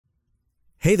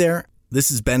Hey there, this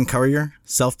is Ben Currier,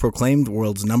 self-proclaimed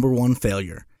world's #1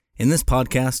 failure. In this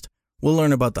podcast, we'll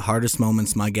learn about the hardest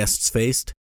moments my guests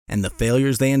faced and the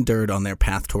failures they endured on their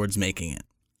path towards making it.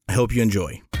 I hope you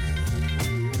enjoy.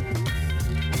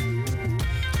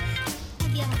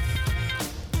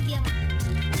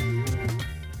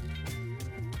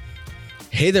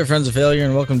 Hey there, friends of failure,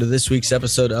 and welcome to this week's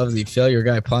episode of the Failure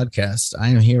Guy podcast. I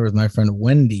am here with my friend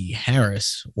Wendy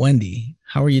Harris. Wendy,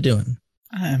 how are you doing?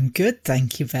 I'm good,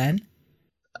 thank you, Ben.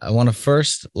 I want to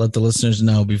first let the listeners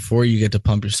know before you get to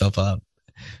pump yourself up,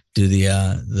 do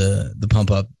the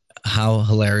pump up, how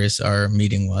hilarious our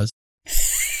meeting was.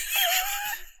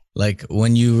 Like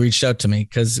when you reached out to me,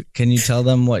 because can you tell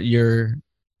them what your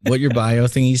bio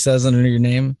thingy says under your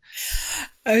name?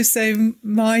 Oh, so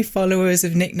my followers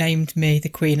have nicknamed me the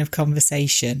Queen of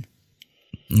Conversation.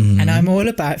 Mm-hmm. And I'm all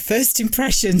about first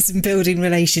impressions and building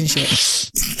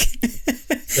relationships.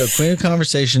 So Queen of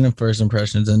Conversation and first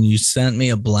impressions, and you sent me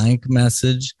a blank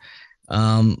message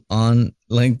on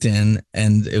LinkedIn,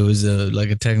 and it was a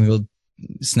technical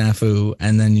snafu,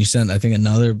 and then you sent, I think,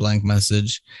 another blank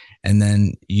message, and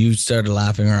then you started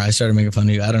laughing, or I started making fun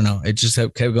of you. I don't know. It just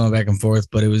kept going back and forth,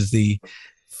 but it was the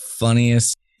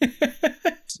funniest.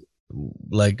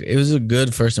 It was a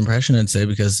good first impression, I'd say,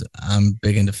 because I'm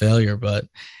big into failure, but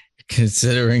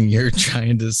considering you're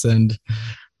trying to send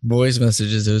voice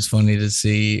messages, it was funny to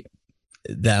see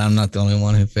that I'm not the only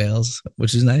one who fails,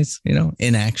 which is nice,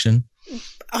 in action.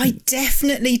 I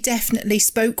definitely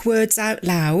spoke words out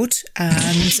loud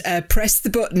and pressed the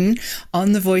button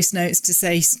on the voice notes to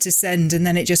send, and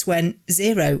then it just went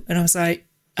 0, and I was like,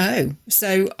 oh,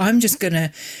 so I'm just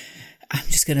gonna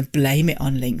blame it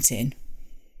on LinkedIn.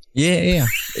 Yeah.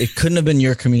 It couldn't have been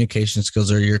your communication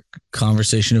skills or your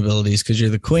conversation abilities, because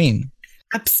you're the queen.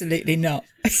 Absolutely not.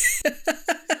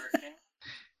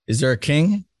 Is there a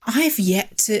king? I've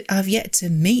yet to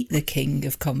meet the king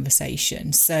of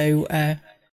conversation. So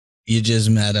you just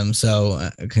met him. So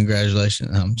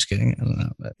congratulations. No, I'm just kidding. I don't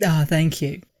know. But thank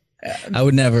you. I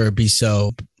would never be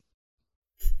so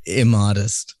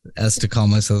immodest as to call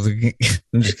myself the king.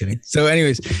 I'm just kidding. So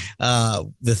anyways,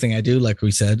 the thing I do, like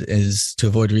we said, is to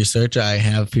avoid research. I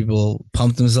have people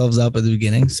pump themselves up at the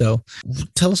beginning. So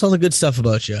tell us all the good stuff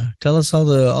about you. Tell us all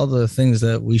the things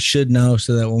that we should know,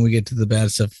 so that when we get to the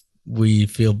bad stuff, we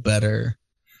feel better.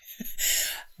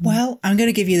 Well, I'm going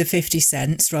to give you the 50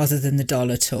 cents rather than the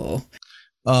dollar tour.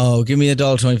 Oh, give me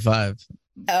 $1.25.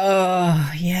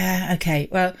 Oh, yeah. Okay.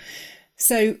 Well,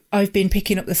 so I've been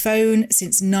picking up the phone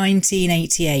since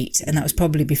 1988, and that was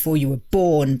probably before you were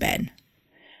born, Ben.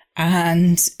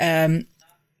 And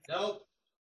nope,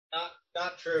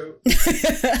 not true.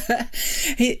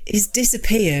 It's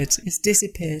disappeared.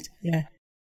 Yeah.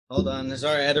 Hold on.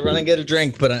 Sorry, I had to run and get a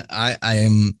drink, but I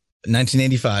am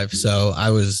 1985, so I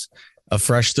was a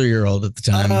fresh 3-year-old at the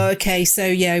time. Oh, okay. So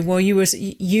yeah, well, you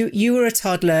were a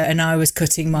toddler, and I was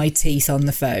cutting my teeth on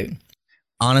the phone.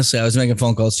 Honestly, I was making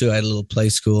phone calls too. I had a little play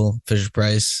school, Fisher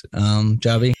Price,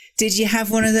 jobby. Did you have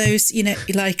one of those,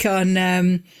 like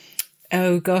on,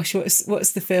 oh gosh,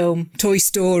 what's the film? Toy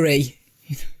Story.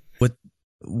 What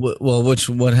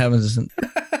happens?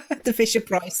 The Fisher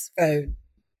Price phone.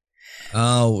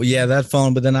 Oh, yeah, that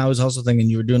phone. But then I was also thinking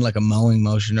you were doing like a mowing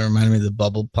motion. It reminded me of the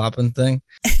bubble popping thing.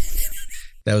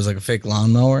 That was like a fake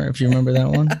lawnmower, if you remember that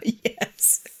one.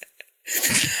 Yes.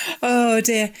 Oh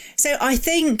dear. So I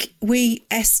think we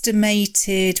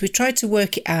tried to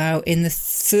work it out in the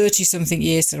 30-something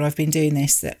years that I've been doing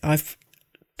this, that I've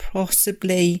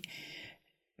possibly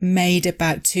made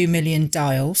about 2 million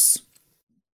dials.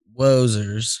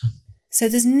 Wozers. So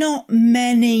there's not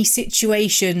many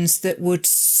situations that would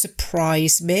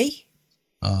surprise me.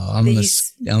 Oh, I'm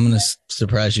gonna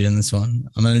surprise you in this one.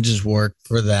 I'm gonna just work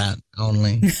for that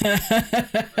only.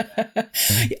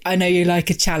 I know you like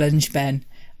a challenge, Ben.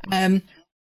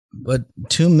 But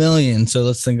 2 million. So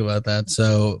let's think about that.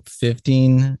 So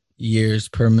 15 years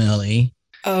per milli.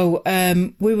 Oh,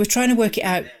 we were trying to work it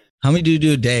out. How many do you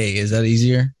do a day? Is that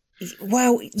easier?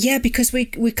 Well, yeah, because we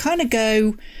kind of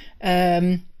go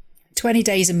 20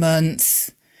 days a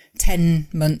month, 10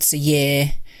 months a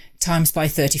year, times by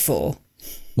 34.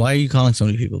 Why are you calling so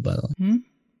many people, by the way?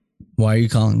 Why are you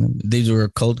calling them? These were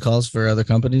cold calls for other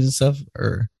companies and stuff,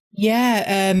 or?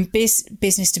 Yeah,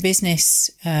 business to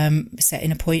business,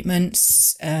 setting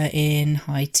appointments in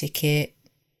high ticket,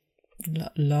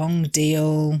 long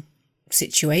deal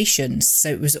situations. So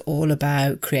it was all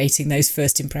about creating those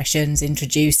first impressions,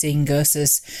 introducing us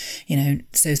as,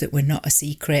 so that we're not a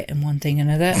secret and one thing and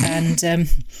another. And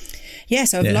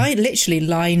so I've literally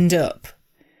lined up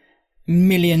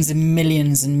millions and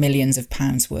millions and millions of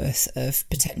pounds worth of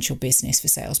potential business for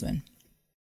salesmen.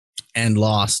 And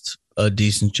lost a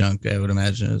decent chunk, I would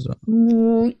imagine, as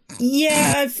well.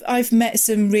 Yeah, I've met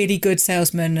some really good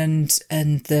salesmen,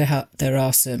 and there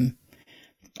are some.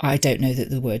 I don't know that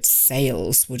the word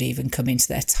sales would even come into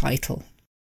their title.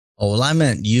 Oh, well, I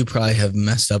meant you probably have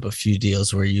messed up a few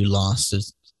deals where you lost a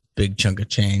big chunk of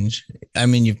change. I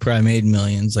mean, you've probably made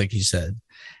millions, like you said,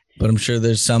 but I'm sure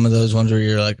there's some of those ones where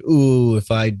you're like, ooh,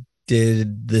 if I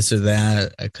did this or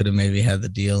that, I could have maybe had the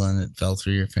deal and it fell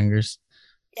through your fingers.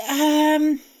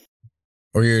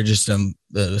 Or you're just a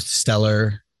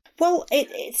stellar. Well,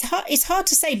 it's hard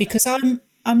to say because I'm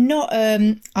not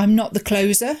the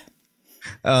closer.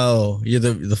 Oh, you're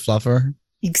the fluffer.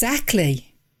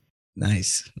 Exactly.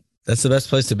 Nice. That's the best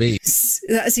place to be.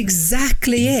 That's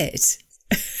exactly it.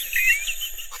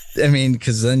 I mean,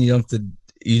 because then you don't have to.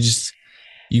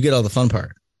 You get all the fun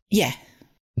part. Yeah.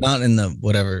 Not in the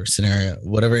whatever scenario,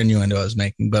 whatever innuendo I was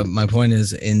making, but my point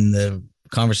is in the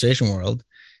conversation world,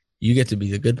 you get to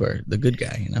be the good part, the good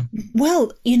guy, you know?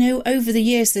 Well, over the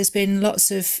years, there's been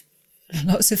lots of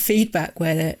feedback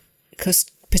where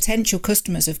potential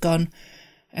customers have gone,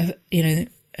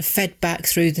 fed back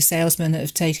through the salesmen that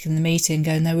have taken the meeting,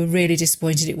 going, they were really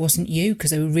disappointed it wasn't you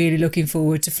because they were really looking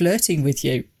forward to flirting with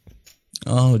you.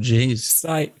 Oh, geez. It's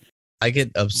like, I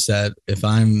get upset if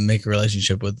I make a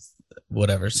relationship with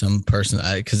whatever, some person,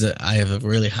 because I have a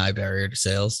really high barrier to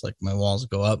sales, like my walls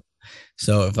go up.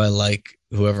 So if I like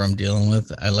whoever I'm dealing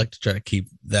with, I like to try to keep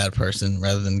that person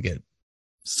rather than get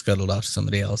scuttled off to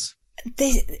somebody else.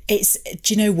 Do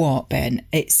you know what, Ben?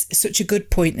 It's such a good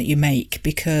point that you make,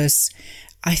 because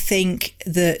I think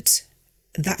that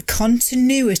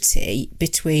continuity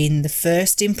between the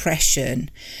first impression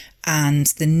and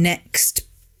the next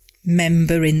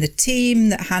member in the team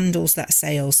that handles that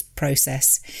sales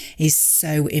process is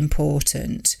so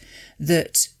important,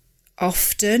 that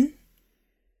often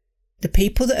the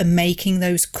people that are making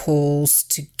those calls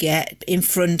to get in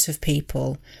front of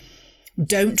people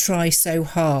don't try so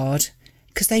hard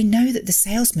because they know that the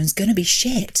salesman's going to be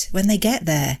shit when they get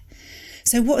there.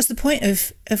 So what's the point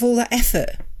of all that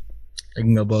effort? It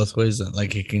can go both ways.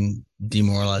 Like it can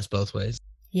demoralize both ways.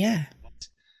 Yeah.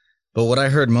 But what I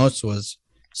heard most was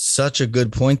such a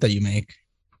good point that you make.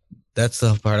 That's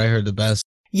the part I heard the best.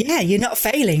 Yeah, you're not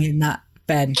failing in that,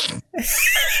 Ben.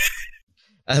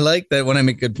 I like that when I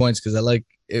make good points, because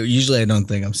usually I don't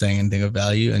think I'm saying anything of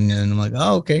value, and then I'm like,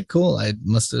 oh, okay, cool. I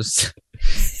must have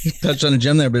touched on a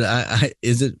gem there, but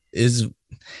because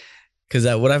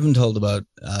what I've been told about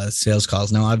sales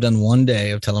calls. Now, I've done one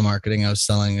day of telemarketing. I was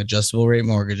selling adjustable rate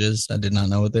mortgages. I did not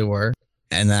know what they were.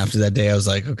 And after that day, I was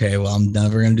like, okay, well, I'm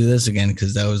never going to do this again,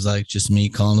 because that was like just me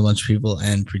calling a bunch of people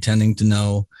and pretending to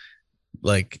know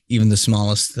like even the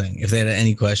smallest thing. If they had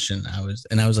any question, I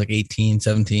was like 18,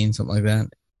 17, something like that.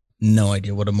 No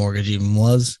idea what a mortgage even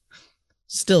was.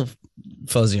 Still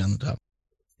fuzzy on the top.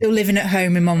 Still living at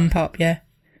home in mom and pop, yeah?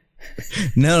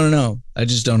 No. I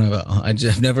just don't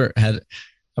have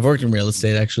I've worked in real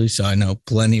estate actually, so I know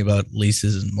plenty about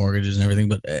leases and mortgages and everything,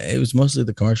 but it was mostly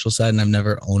the commercial side, and I've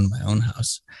never owned my own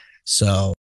house.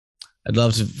 So I'd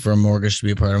love for a mortgage to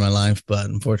be a part of my life, but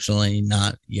unfortunately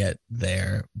not yet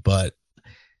there. But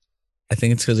I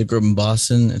think it's because I grew up in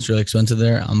Boston. It's really expensive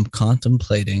there. I'm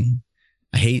contemplating.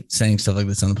 I hate saying stuff like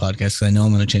this on the podcast because I know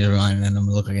I'm going to change my mind and then I'm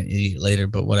going to look like an idiot later,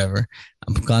 but whatever.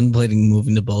 I'm contemplating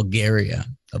moving to Bulgaria,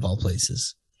 of all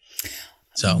places.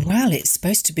 So, well, it's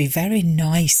supposed to be very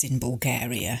nice in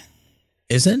Bulgaria.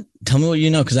 Is it? Tell me what you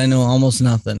know, because I know almost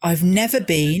nothing. I've never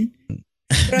been,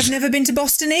 but I've never been to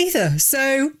Boston either.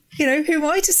 So, who am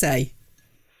I to say?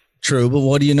 True, but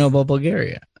what do you know about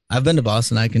Bulgaria? I've been to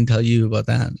Boston. I can tell you about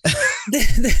that.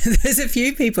 There's a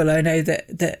few people I know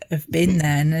that have been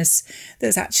there, and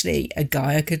there's actually a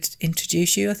guy I could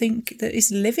introduce you, I think, that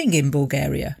is living in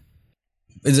Bulgaria.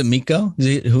 Is it Miko? Is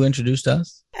he who introduced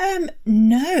us?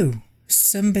 No,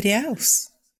 somebody else.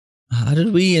 How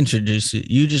did we introduce you?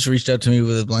 You just reached out to me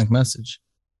with a blank message.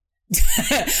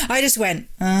 I just went,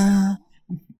 I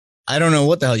don't know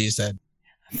what the hell you said.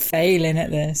 I'm failing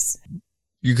at this.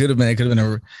 It could have been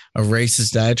a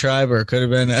racist diatribe, or it could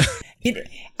have been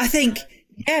I think,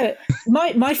 yeah,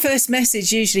 my first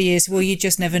message usually is, well, you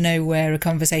just never know where a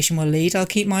conversation will lead. I'll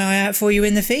keep my eye out for you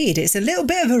in the feed. It's a little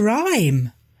bit of a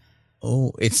rhyme.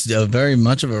 Oh, it's very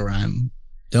much of a rhyme.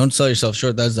 Don't sell yourself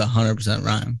short. That's 100%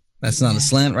 rhyme. That's not a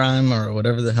slant rhyme or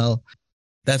whatever the hell.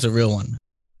 That's a real one.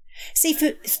 See,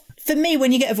 for me,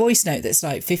 when you get a voice note that's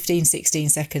like 15, 16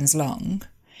 seconds long,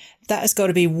 that has got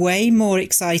to be way more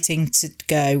exciting to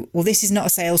go, well, this is not a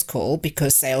sales call,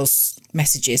 because sales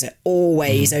messages are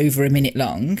always over a minute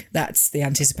long. That's the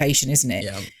anticipation, isn't it?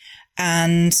 Yeah.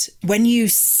 And when you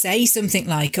say something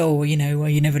like, oh, you know, well,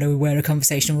 you never know where a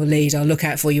conversation will lead. I'll look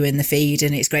out for you in the feed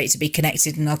and it's great to be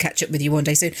connected and I'll catch up with you one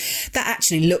day. So that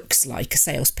actually looks like a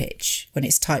sales pitch when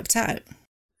it's typed out.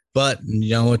 But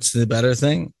you know what's the better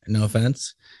thing? No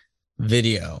offense.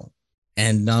 Video.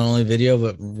 And not only video,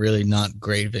 but really not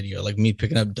great video. Like me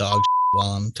picking up dog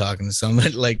while I'm talking to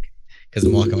somebody, like, because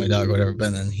I'm walking my dog or whatever,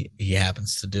 but then he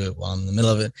happens to do it while I'm in the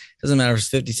middle of it. Doesn't matter if it's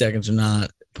 50 seconds or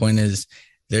not. Point is,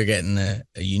 they're getting a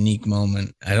unique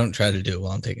moment. I don't try to do it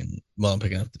while I'm picking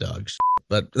up the dog.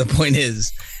 But the point is,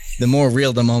 the more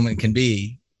real the moment can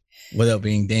be without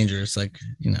being dangerous, like,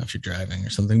 you know, if you're driving or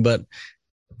something. But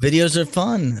videos are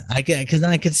fun. Because then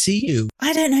I can see you.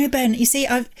 I don't know, Ben. You see,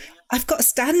 I've got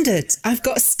standards. I've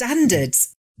got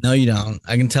standards. No, you don't.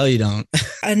 I can tell you don't.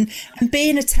 and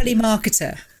being a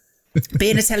telemarketer,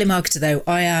 though,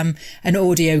 I am an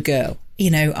audio girl.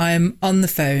 You know, I am on the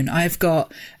phone. I've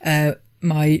got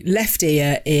my left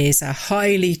ear is a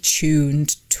highly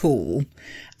tuned tool,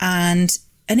 and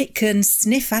it can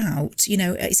sniff out. You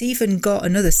know, it's even got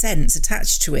another sense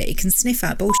attached to it. It can sniff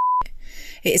out bullshit.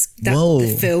 It's that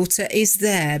the filter is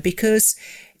there because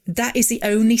that is the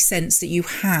only sense that you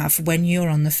have when you're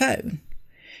on the phone.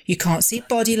 You can't see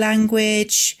body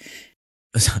language.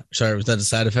 Sorry, was that a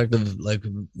side effect of like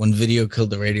when video killed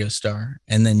the radio star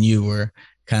and then you were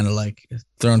kind of like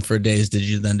thrown for a daze? Did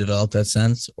you then develop that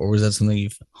sense, or was that something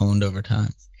you've honed over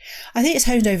time? I think it's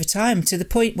honed over time to the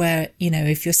point where, you know,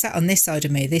 if you're sat on this side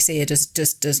of me, this ear just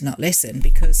does not listen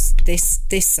because this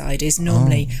side is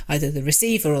normally either the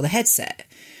receiver or the headset.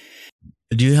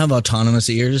 Do you have autonomous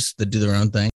ears that do their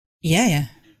own thing? Yeah.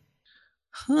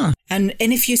 Huh. And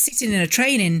if you're sitting in a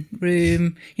training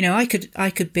room, you know, I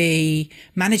could be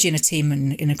managing a team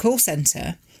in a call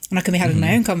center, and I can be having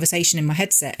my own conversation in my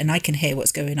headset, and I can hear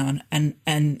what's going on. And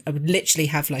I would literally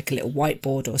have like a little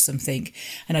whiteboard or something,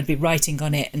 and I'd be writing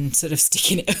on it and sort of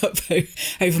sticking it up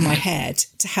over my head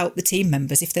to help the team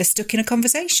members if they're stuck in a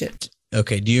conversation.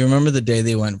 Okay. Do you remember the day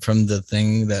they went from the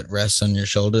thing that rests on your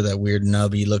shoulder, that weird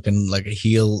nubby looking like a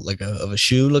heel, like of a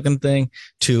shoe looking thing,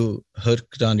 to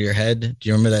hooked onto your head? Do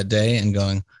you remember that day and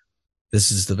going,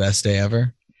 this is the best day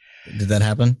ever? Did that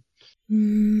happen?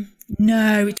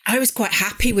 No, I was quite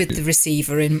happy with the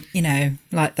receiver in, you know,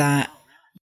 like that.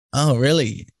 Oh,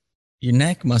 really? Your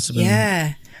neck must have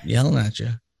been yelling at you.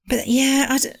 But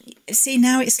yeah, see,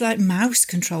 now it's like mouse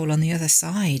control on the other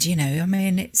side, you know. I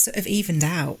mean, it sort of evened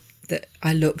out that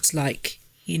I looked like,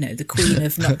 you know, the Queen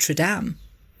of Notre Dame.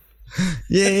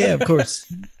 Yeah, of course.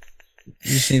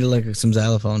 You just need like some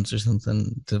xylophones or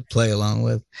something to play along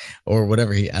with, or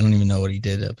whatever. I don't even know what he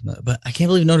did up in that. But I can't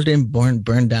believe Notre Dame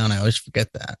burned down. I always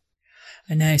forget that.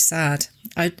 I know, sad.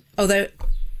 Although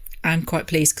I'm quite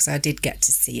pleased because I did get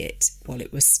to see it while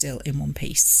it was still in one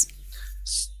piece.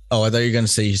 Oh, I thought you were going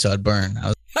to say you saw it burn.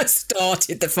 I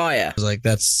started the fire. I was like,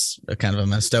 that's a kind of a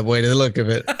messed up way to look of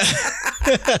it.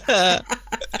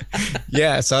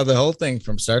 Yeah, I saw the whole thing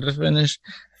from start to finish,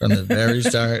 from the very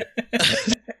start.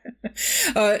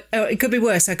 It could be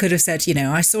worse. I could have said, you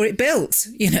know, I saw it built,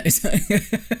 you know.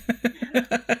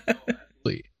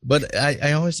 But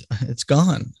I always, it's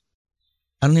gone.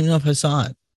 I don't even know if I saw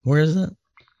it. Where is it?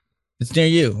 It's near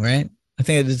you, right? I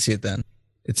think I did see it then.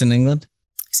 It's in England?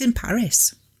 It's in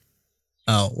Paris.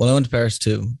 Oh, well, I went to Paris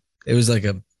too. It was like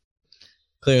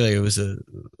clearly it was a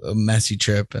messy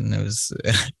trip, and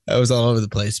I was all over the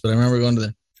place, but I remember going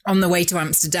to on the way to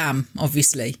Amsterdam,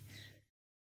 obviously.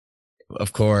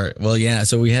 Of course. Well, yeah.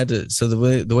 So we had to, so the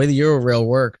way the Eurorail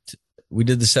worked, we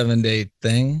did the 7-day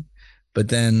thing, but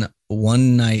then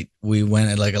one night we went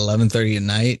at like 11:30 at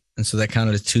night. And so that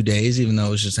counted as 2 days, even though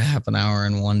it was just a half an hour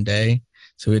in one day.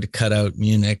 So we had to cut out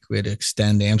Munich. We had to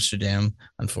extend Amsterdam,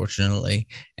 unfortunately,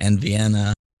 and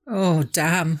Vienna. Oh,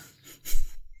 damn.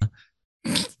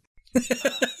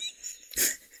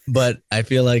 But I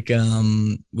feel like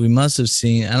we must have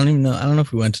seen, I don't know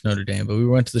if we went to Notre Dame, but we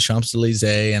went to the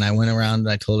Champs-Élysées, and I went around and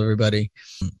I told everybody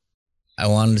I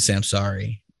wanted to say I'm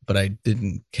sorry, but I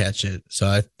didn't catch it.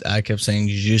 So I kept saying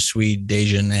je suis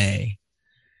déjeuner,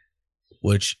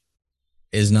 which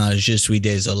is not je suis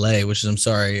désolé, which is I'm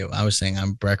sorry. I was saying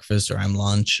I'm breakfast or I'm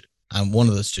lunch. I'm one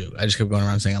of those two. I just kept going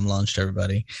around saying I'm lunch to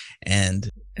everybody.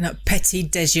 And petit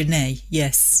déjeuner.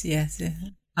 Yes.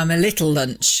 I'm a little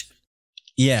lunch.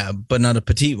 Yeah, but not a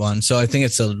petite one. So I think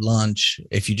it's a lunch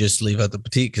if you just leave out the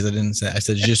petite, because I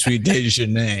said je suis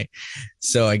déjeuner.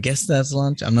 So I guess that's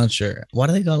lunch. I'm not sure. Why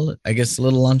do they call it? I guess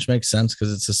little lunch makes sense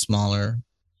because it's a smaller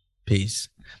piece.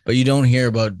 But you don't hear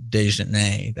about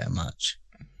déjeuner that much.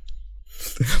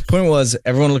 Point was,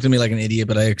 everyone looked at me like an idiot,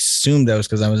 but I assumed that was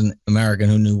because I was an American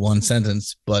who knew one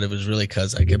sentence, but it was really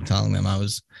because I kept telling them I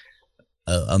was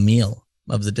a meal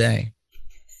of the day.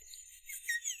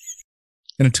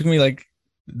 And it took me like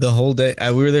the whole day.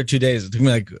 We were there 2 days. It took me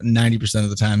like 90% of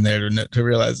the time there to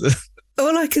realize it.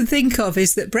 All I can think of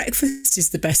is that breakfast is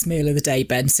the best meal of the day,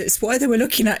 Ben. So it's why they were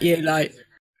looking at you like.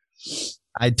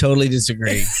 I totally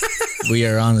disagree. We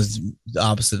are on the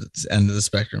opposite end of the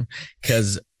spectrum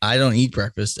because I don't eat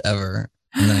breakfast ever.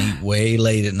 And then I eat way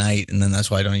late at night. And then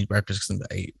that's why I don't eat breakfast because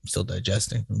I'm still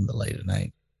digesting from the late at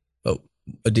night. But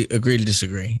agree to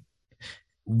disagree.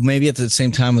 Maybe at the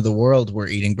same time of the world, we're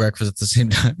eating breakfast at the same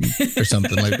time or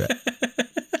something like that.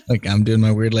 Like I'm doing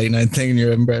my weird late night thing and you're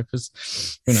having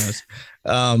breakfast. Who knows?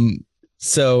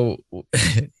 So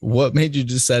what made you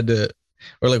decide to,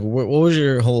 or like, what was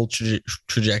your whole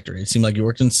trajectory? It seemed like you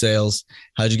worked in sales.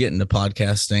 How'd you get into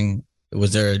podcasting?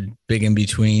 Was there a big in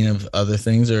between of other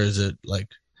things, or is it like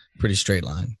pretty straight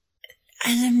line?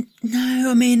 No,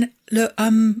 I mean, look,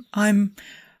 I'm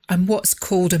what's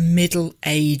called a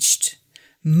middle-aged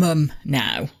mum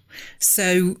now.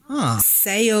 So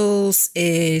sales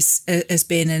has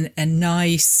been a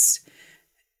nice.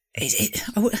 I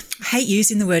hate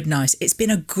using the word nice. It's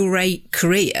been a great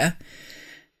career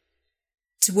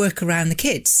to work around the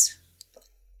kids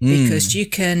because you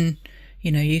can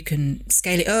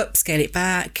scale it up, scale it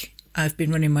back. I've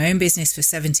been running my own business for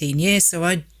 17 years, so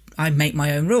I make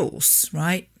my own rules,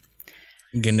 right?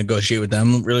 You can negotiate with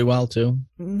them really well too.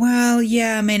 Well,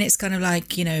 yeah, I mean, it's kind of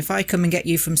like, if I come and get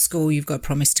you from school, you've got to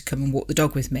promise to come and walk the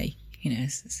dog with me,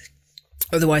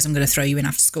 otherwise I'm going to throw you in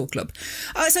after school club.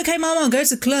 Oh, it's okay, Mum, I'll go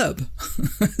to the club.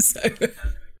 So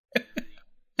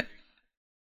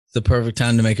the perfect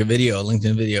time to make a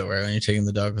LinkedIn video, right? When you're taking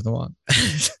the dog for the walk.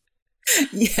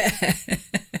 Yeah.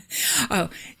 Oh,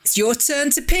 it's your turn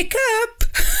to pick up.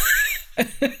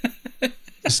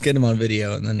 Just get him on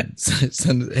video and then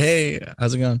send it. Hey,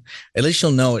 how's it going? At least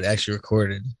you'll know it actually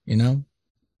recorded,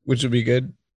 which would be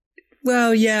good.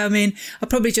 Well, yeah, I mean, I'll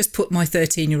probably just put my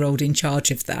 13-year-old in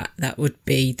charge of that. That would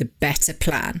be the better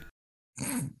plan.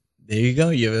 There you go.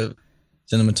 You have a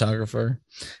cinematographer.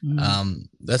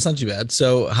 That's not too bad.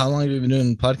 So how long have you been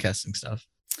doing podcasting stuff?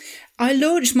 I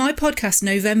launched my podcast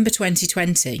November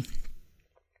 2020.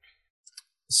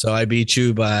 So I beat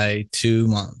you by 2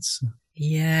 months.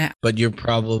 Yeah. But you're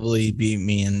probably beat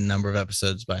me in a number of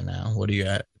episodes by now. What are you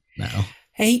at now?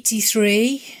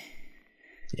 83.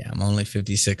 Yeah, I'm only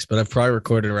 56, but I've probably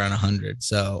recorded around 100.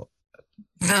 So.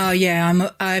 Oh yeah,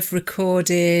 I've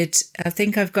recorded. I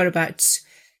think I've got about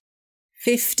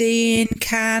 15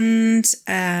 canned,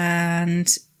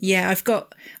 and yeah, I've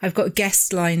got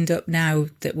guests lined up now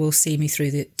that will see me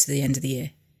through to the end of the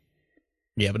year.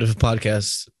 Yeah, but if a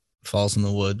podcast falls in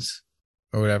the woods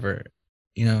or whatever,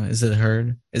 is it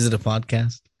heard? Is it a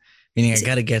podcast? Meaning I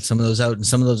got to get some of those out, and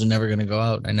some of those are never going to go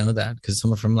out. I know that because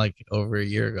some are from like over a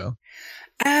year ago.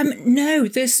 No,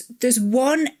 there's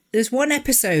one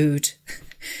episode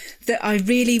that I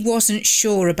really wasn't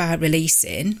sure about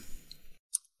releasing.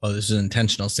 Oh, this is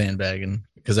intentional sandbagging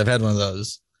because I've had one of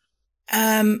those.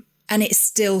 And it's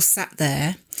still sat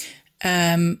there.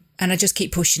 And I just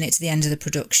keep pushing it to the end of the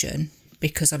production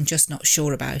because I'm just not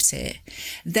sure about it.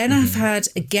 Then I've had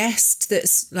a guest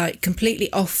that's like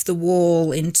completely off the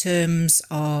wall in terms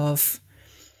of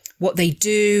what they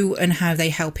do and how they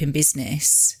help in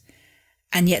business.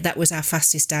 And yet that was our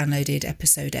fastest downloaded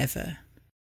episode ever.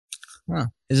 Wow.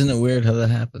 Isn't it weird how that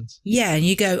happens? Yeah. And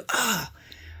you go,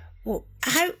 well,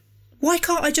 why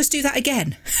can't I just do that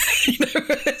again?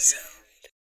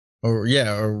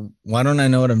 Or why don't I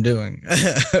know what I'm doing?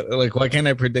 Like, why can't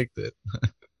I predict it?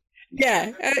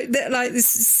 Yeah. Like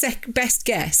this best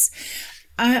guess.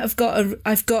 I've got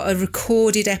a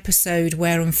recorded episode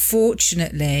where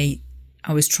unfortunately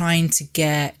I was trying to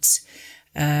get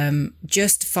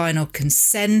just final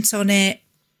consent on it,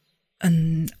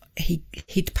 and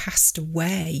he'd passed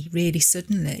away really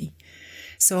suddenly.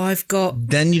 So I've got.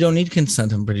 Then you don't need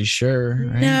consent, I'm pretty sure.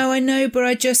 Right? No, I know, but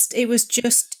it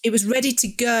was ready to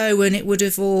go, and it would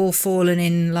have all fallen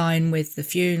in line with the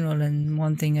funeral and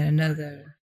one thing and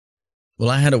another. Well,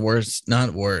 I had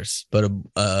not worse, but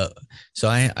so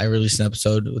I released an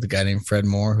episode with a guy named Fred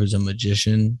Moore, who's a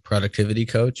magician productivity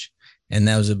coach, and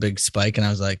that was a big spike, and I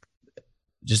was like,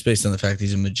 just based on the fact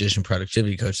he's a magician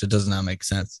productivity coach, that does not make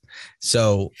sense.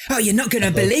 So, you're not going to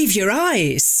believe your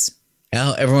eyes.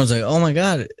 Everyone's like, oh my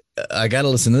God, I got to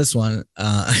listen to this one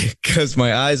because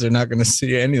my eyes are not going to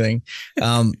see anything.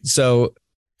 So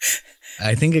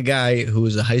I think a guy who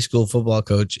was a high school football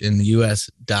coach in the U.S.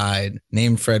 died,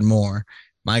 named Fred Moore.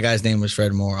 My guy's name was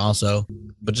Fred Moore also,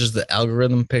 but just the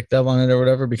algorithm picked up on it or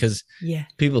whatever because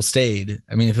people stayed.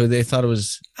 I mean, if they thought it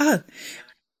was...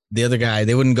 the other guy,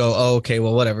 they wouldn't go, oh, okay,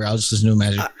 well, whatever. I'll just listen to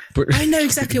Magic. I know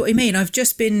exactly what you mean. I've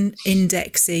just been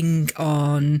indexing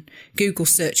on Google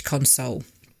Search Console.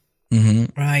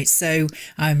 Mm-hmm. Right. So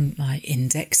I'm like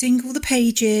indexing all the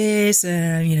pages,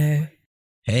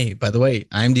 Hey, by the way,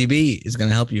 IMDb is going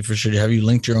to help you for sure. Have you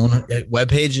linked your own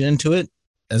webpage into it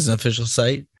as an official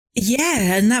site?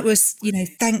 Yeah. And that was,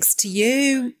 thanks to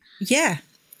you. Yeah.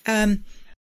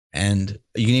 And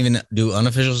you can even do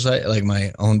unofficial site, like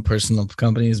my own personal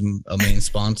company is a main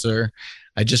sponsor.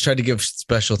 I just tried to give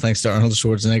special thanks to Arnold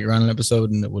Schwarzenegger on an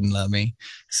episode and it wouldn't let me.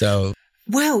 So,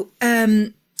 well,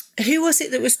 who was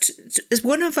it that was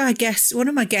one of my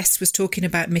guests was talking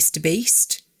about Mr.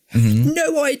 Beast. mm-hmm.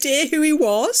 No idea who he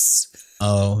was.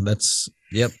 Oh,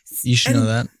 yep. You should know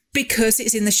that. Because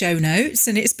it's in the show notes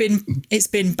and it's been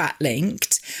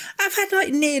backlinked. I've had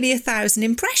like nearly 1,000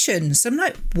 impressions. I'm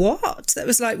like, what? That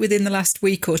was like within the last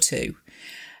week or two.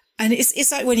 And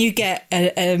it's like when you get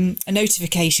a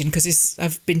notification, because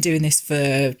I've been doing this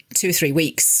for 2 or 3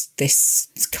 weeks, this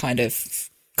kind of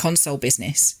console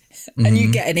business. Mm-hmm. And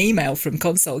you get an email from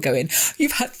console going,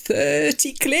 you've had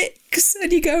 30 clicks.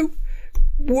 And you go,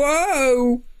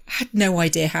 whoa. I had no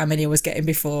idea how many I was getting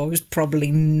before. It was probably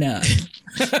none.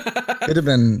 Could have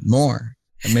been more.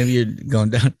 Maybe you're going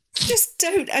down. Just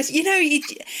don't,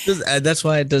 That's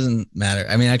why it doesn't matter.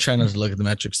 I mean, I try not to look at the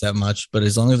metrics that much, but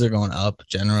as long as they're going up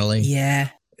generally, yeah,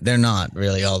 they're not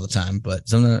really all the time, but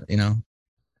some of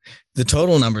the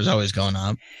total number is always going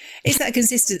up. It's that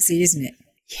consistency, isn't it?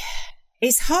 Yeah.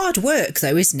 It's hard work,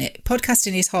 though, isn't it?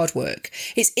 Podcasting is hard work.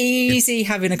 It's easy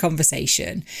having a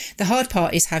conversation. The hard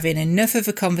part is having enough of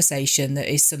a conversation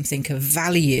that is something of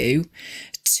value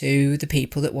to the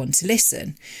people that want to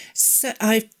listen. So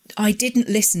I didn't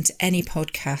listen to any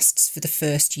podcasts for the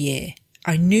first year.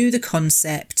 I knew the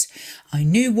concept. I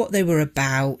knew what they were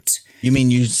about. You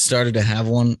mean you started to have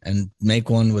one and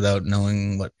make one without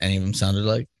knowing what any of them sounded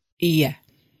like? Yeah.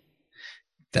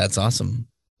 That's awesome.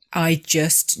 I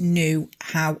just knew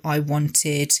how I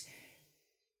wanted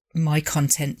my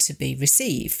content to be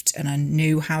received, and I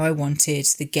knew how I wanted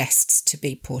the guests to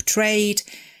be portrayed,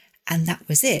 and that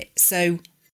was it. So,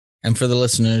 and for the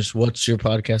listeners, what's your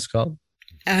podcast called?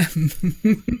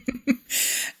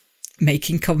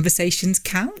 Making Conversations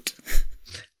Count.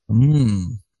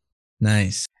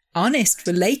 Nice. Honest,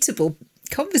 relatable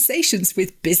conversations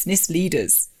with business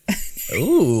leaders.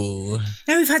 Ooh.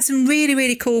 Now we've had some really,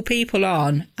 really cool people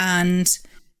on, and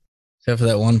except for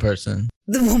that one person.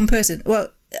 The one person. Well,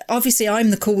 obviously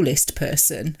I'm the coolest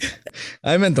person.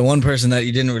 I meant the one person that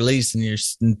you didn't release and you're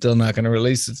still not going to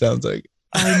release, it sounds like.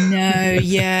 I know,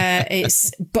 yeah.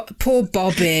 It's poor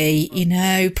Bobby,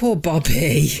 poor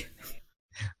Bobby.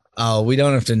 Oh, we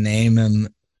don't have to name him.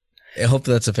 I hope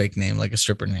that's a fake name, like a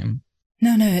stripper name.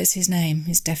 No, it's his name.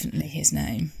 It's definitely his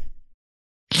name.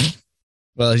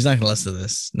 Well, he's not going to listen to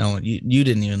this. No, you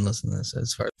didn't even listen to this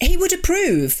as far. He would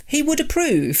approve.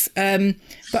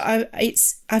 But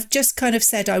I've just kind of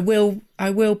said I will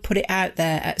put it out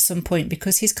there at some point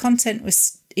because his content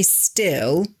is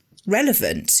still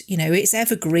relevant. It's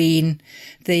evergreen,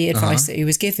 the advice that he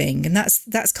was giving, and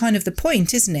that's kind of the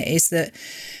point, isn't it? Is that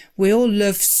we all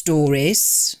love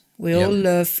stories. We all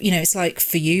love, it's like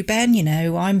for you, Ben,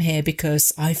 I'm here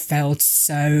because I failed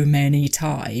so many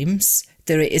times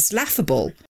that it is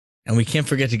laughable. And we can't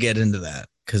forget to get into that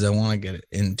because I want to get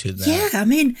into that. Yeah, I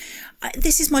mean,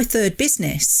 this is my third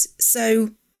business, so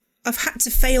I've had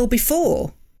to fail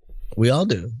before. We all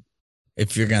do.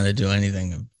 If you're going to do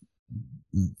anything of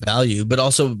value, but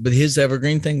his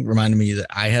evergreen thing reminded me that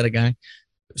I had a guy,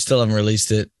 still haven't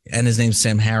released it, and his name's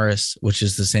Sam Harris, which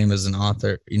is the same as an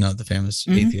author, the famous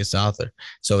atheist author.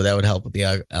 So that would help with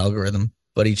the algorithm.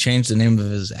 But he changed the name of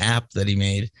his app that he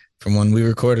made from when we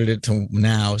recorded it to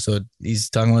now. So he's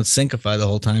talking about Syncify the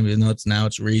whole time, even though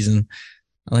it's Reason.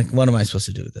 I'm like, what am I supposed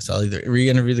to do with this? I'll either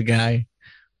re-interview the guy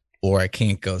or I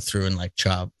can't go through and like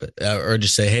chop it, or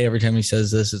just say, hey, every time he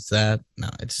says this, it's that. No,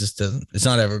 it just doesn't. It's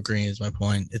not evergreen is my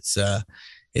point. It's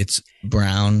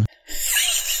brown.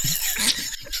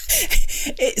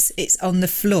 It's on the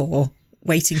floor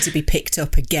waiting to be picked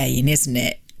up again, isn't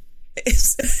it?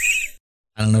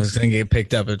 I don't know if it's going to get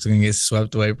picked up. It's going to get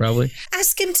swept away probably.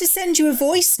 Ask him to send you a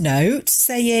voice note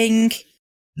saying...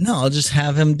 No, I'll just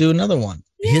have him do another one.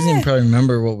 Yeah. He doesn't even probably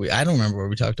remember I don't remember what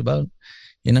we talked about.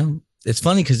 It's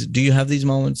funny because do you have these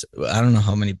moments? I don't know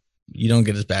how many, you don't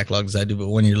get as backlog as I do, but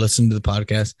when you're listening to the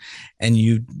podcast and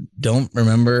you don't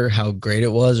remember how great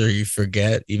it was, or you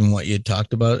forget even what you had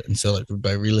talked about. And so like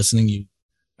by re-listening, you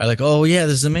are like, oh yeah,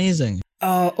 this is amazing.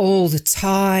 Oh, all the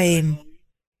time.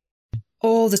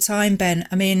 All the time, Ben.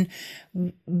 I mean,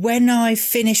 when I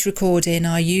finish recording,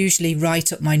 I usually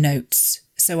write up my notes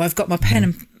So I've got my pen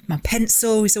and my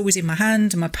pencil is always in my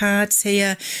hand and my pad's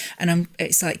here. And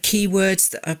it's like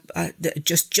keywords that are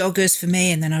just joggers for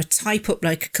me. And then I type up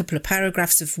like a couple of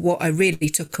paragraphs of what I really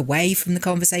took away from the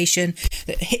conversation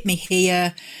that hit me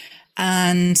here.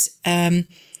 And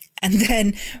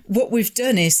then what we've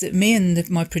done is that me and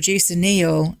my producer,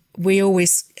 Neil, we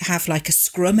always have like a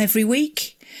scrum every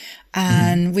week.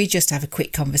 And we just have a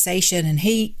quick conversation, and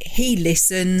he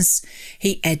listens,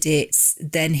 he edits,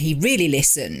 then he really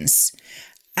listens.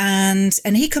 And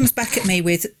he comes back at me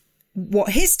with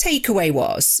what his takeaway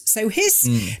was. So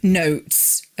his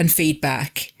notes and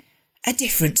feedback are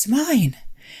different to mine.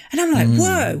 And I'm like,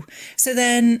 whoa. So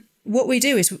then what we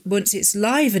do is once it's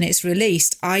live and it's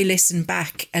released, I listen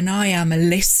back, and I am a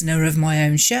listener of my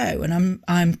own show, and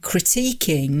I'm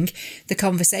critiquing the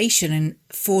conversation and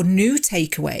for new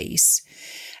takeaways.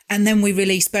 And then we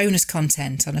release bonus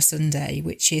content on a Sunday,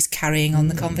 which is carrying on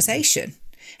the conversation.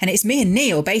 And it's me and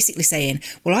Neil basically saying,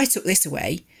 well, I took this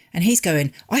away. And he's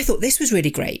going, I thought this was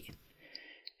really great.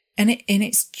 And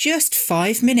it's just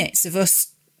 5 minutes of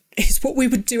us. It's what we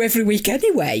would do every week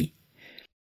anyway.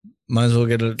 Might as well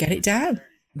get it down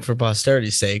for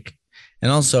posterity's sake. And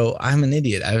also, I'm an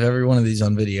idiot. I have every one of these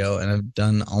on video, and I've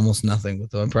done almost nothing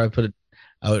with them. I probably put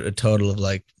out a total of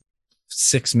like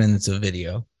 6 minutes of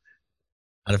video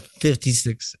out of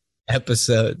 56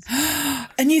 episodes.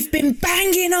 And you've been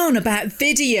banging on about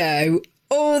video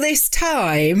all this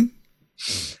time.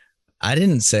 I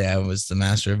didn't say I was the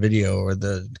master of video or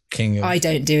the king of... I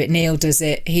don't do it. Neil does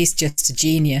it. He's just a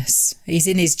genius. He's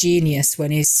in his genius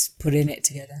when he's putting it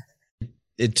together.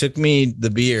 It took me the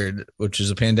beard, which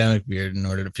is a pandemic beard, in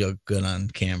order to feel good on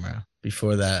camera.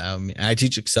 Before that, I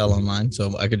teach Excel online,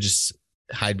 so I could just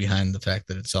hide behind the fact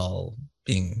that it's all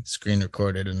being screen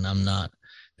recorded, and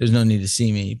there's no need to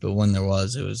see me. But when there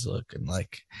was, it was looking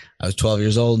like I was 12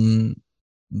 years old, and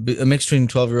a mix between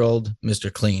 12-year-old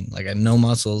Mr. Clean. Like I had no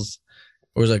muscles.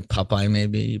 Or was like Popeye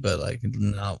maybe, but like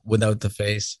not without the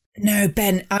face. No,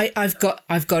 Ben, I've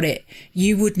got it.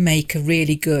 You would make a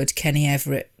really good Kenny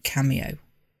Everett cameo.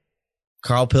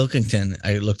 Carl Pilkington,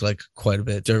 I looked like quite a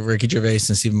bit. Ricky Gervais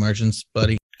and Stephen Merchant's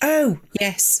buddy. Oh,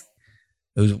 yes.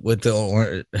 It was with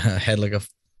the head like a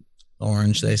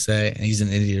orange, they say, and he's an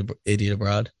idiot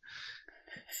abroad.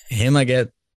 Him, I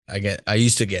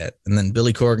used to get, and then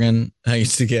Billy Corgan, I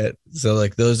used to get. So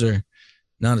like those are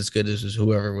not as good as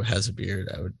whoever has a beard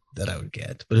I would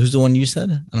get. But who's the one you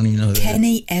said? I don't even know who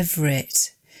Kenny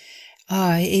Everett.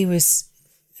 He was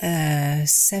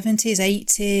 70s,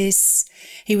 80s.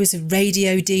 He was a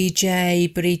radio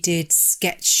DJ, but he did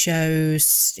sketch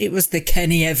shows. It was the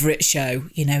Kenny Everett show,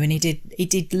 and he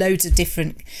did loads of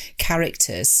different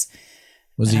characters.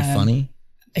 Was he funny?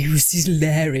 He was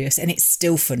hilarious, and it's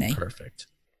still funny. Perfect.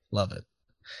 Love it.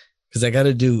 Because I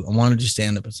want to do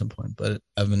stand up at some point, but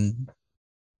I've been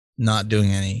not doing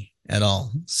any at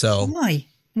all. So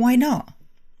why not?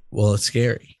 Well, it's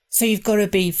scary. So you've got to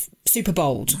be super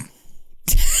bold.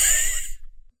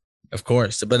 Of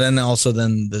course. But then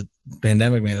the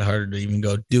pandemic made it harder to even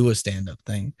go do a stand-up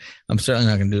thing. I'm certainly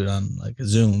not going to do it on like a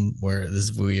Zoom where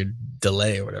there's weird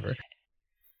delay or whatever.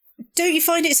 Don't you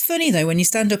find it's funny though when you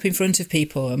stand up in front of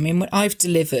people? I mean, I've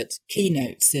delivered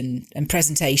keynotes and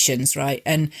presentations, right?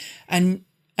 And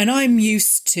I'm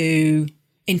used to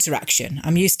interaction.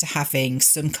 I'm used to having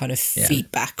some kind of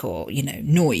feedback or,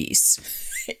 noise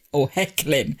or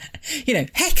heckling.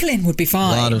 Heckling would be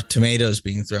fine. A lot of tomatoes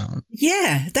being thrown.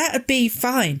 Yeah, that would be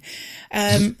fine.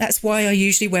 That's why I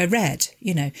usually wear red,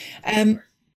 Of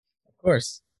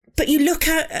course. But you look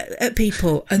at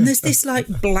people and there's this like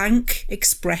blank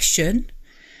expression.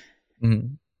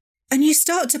 Mm-hmm. And you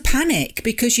start to panic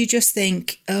because you just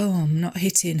think, oh, I'm not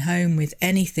hitting home with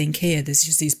anything here. There's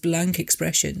just these blank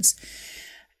expressions.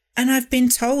 And I've been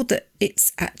told that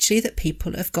it's actually that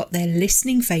people have got their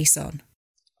listening face on.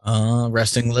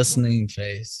 Resting listening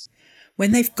face.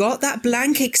 When they've got that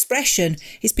blank expression,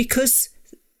 it's because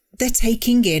they're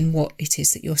taking in what it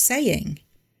is that you're saying.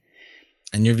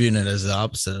 And you're viewing it as the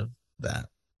opposite of that.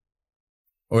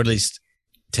 Or at least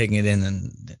taking it in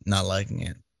and not liking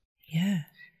it. Yeah.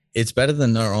 It's better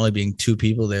than there only being two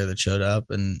people there that showed up,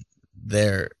 and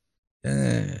the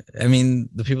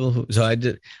people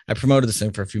I promoted this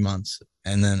thing for a few months,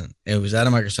 and then it was at a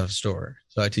Microsoft store.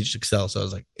 So I teach Excel. So I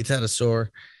was like, it's at a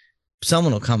store.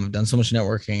 Someone will come. I've done so much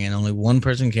networking, and only one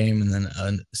person came, and then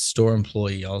a store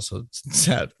employee also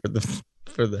sat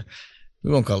for the,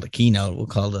 we won't call it a keynote. We'll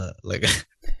call it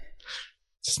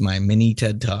just my mini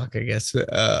TED talk, I guess,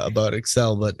 about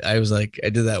Excel. But I was like, I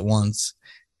did that once.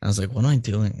 I was like, what am I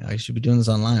doing? I should be doing this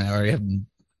online. I already have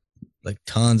like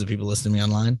tons of people listening to me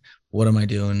online. What am I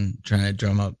doing? Trying to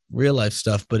drum up real life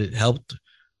stuff. But it helped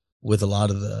with a lot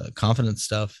of the confidence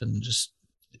stuff and just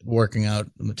working out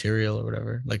the material or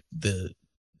whatever, like the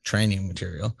training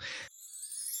material.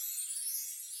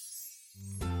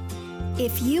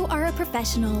 If you are a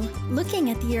professional looking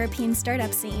at the European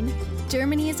startup scene,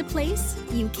 Germany is a place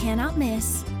you cannot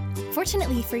miss.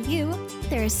 Fortunately for you,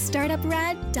 there is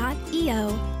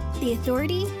StartupRad.io, the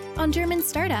authority on German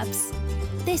startups.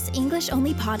 This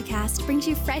English-only podcast brings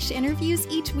you fresh interviews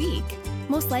each week.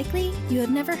 Most likely, you have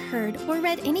never heard or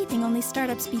read anything on these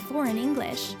startups before in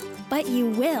English, but you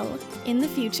will in the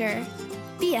future.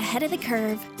 Be ahead of the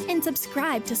curve and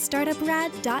subscribe to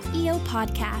StartupRad.io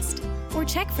podcast, or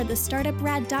check for the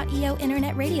StartupRad.io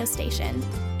internet radio station.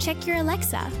 Check your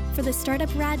Alexa for the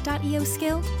StartupRad.io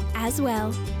skill as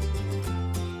well.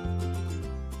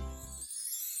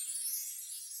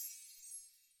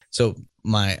 So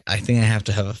I think I have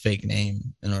to have a fake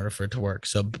name in order for it to work.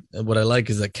 So what I like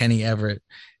is that Kenny Everett,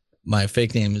 my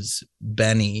fake name is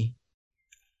Benny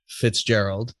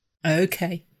Fitzgerald.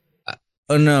 Okay.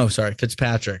 Oh no, sorry,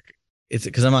 Fitzpatrick. It's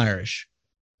because I'm Irish.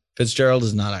 Fitzgerald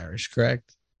is not Irish,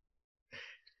 correct?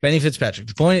 Benny Fitzpatrick.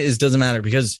 The point is, doesn't matter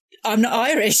because I'm not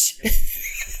Irish.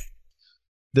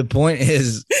 The point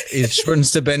is, it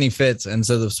shortens to Benny Fitz, and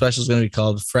so the special is going to be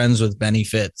called Friends with Benny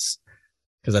Fitz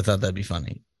because I thought that'd be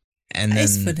funny. And then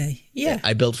it's funny, yeah.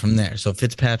 I built from there. So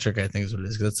Fitzpatrick, I think is what it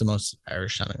is. That's the most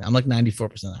Irish sounding. I'm like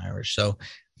 94% Irish, so I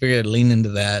figured I'd lean into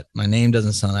that. My name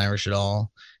doesn't sound Irish at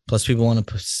all. Plus, people want to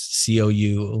put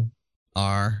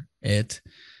COUR it.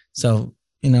 So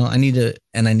I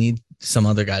need some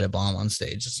other guy to bomb on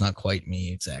stage. It's not quite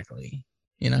me exactly.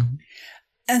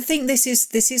 I think this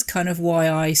is kind of why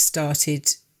I started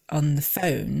on the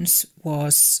phones.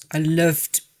 Was I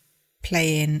loved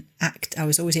playing I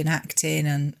was always in acting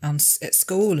and at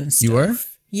school and stuff. You were?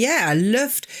 Yeah, I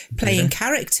loved playing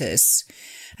characters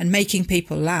and making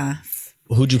people laugh.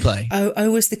 Who'd you play? I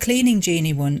was the cleaning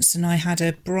genie once, and I had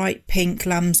a bright pink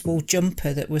lambswool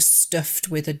jumper that was stuffed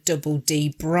with a double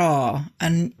D bra,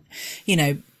 and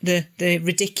the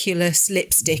ridiculous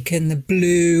lipstick and the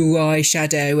blue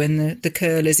eyeshadow and the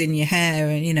curlers in your hair,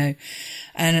 and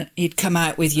and you'd come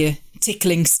out with your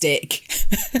tickling stick.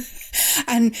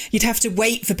 And you'd have to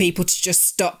wait for people to just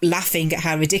stop laughing at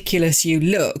how ridiculous you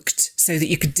looked so that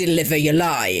you could deliver your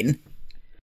line.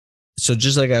 So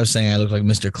just like I was saying, I look like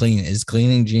Mr. Clean. Is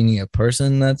Cleaning Genie a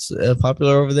person that's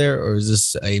popular over there, or is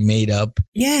this a made up?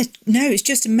 Yeah, no, it's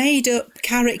just a made up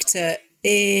character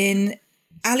in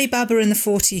Alibaba and the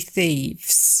 40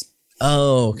 Thieves.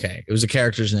 Oh, okay. It was a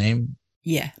character's name?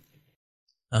 Yeah.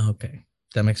 Oh, okay.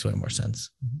 That makes way more sense.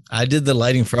 I did the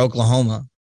lighting for Oklahoma,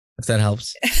 if that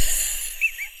helps.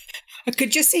 I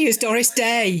could just see you as Doris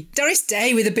Day. Doris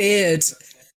Day with a beard.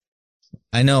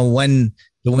 I know when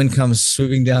the wind comes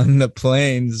swooping down the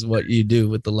plains, what you do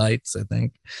with the lights, I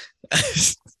think.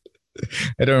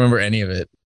 I don't remember any of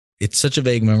it. It's such a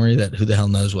vague memory that who the hell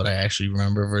knows what I actually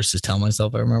remember versus tell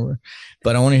myself I remember.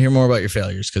 But I want to hear more about your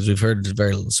failures because we've heard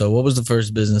very little. So what was the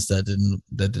first business that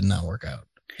did not work out?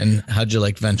 And how'd you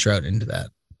venture out into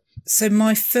that? So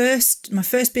my first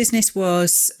business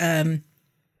was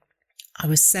I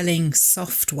was selling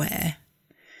software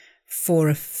for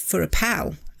a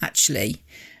pal, actually.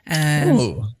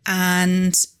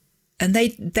 And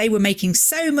they were making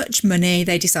so much money,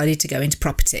 they decided to go into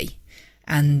property,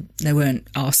 and they weren't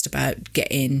asked about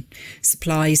getting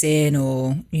supplies in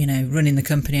or running the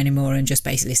company anymore, and just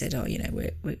basically said,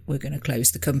 we're going to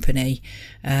close the company,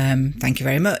 thank you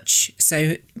very much.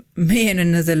 So me and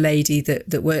another lady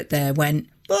that worked there went,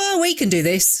 well, we can do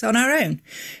this on our own.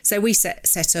 So we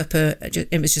set up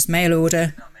it was just mail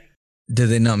order. Did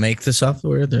they not make the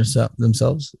software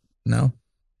themselves?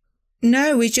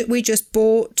 No, we just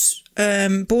bought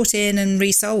in and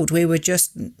resold. We were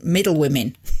just middle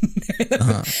women.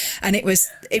 Uh-huh. And it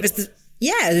was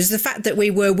there's the fact that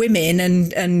we were women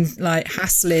and like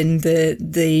hassling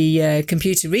the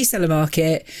computer reseller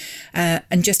market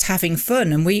and just having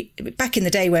fun. And we, back in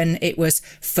the day when it was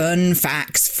Fun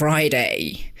Facts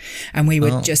Friday, and we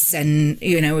would just send,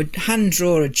 hand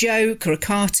draw a joke or a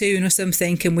cartoon or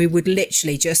something, and we would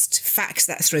literally just fax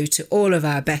that through to all of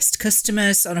our best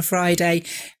customers on a Friday.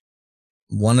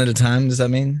 One at a time, does that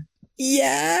mean?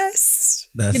 Yes.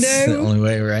 That's the only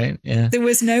way, right? Yeah. There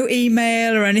was no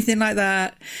email or anything like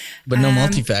that. But no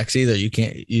multifax either.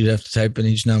 You'd have to type in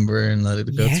each number and let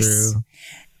it go through.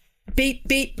 Beep,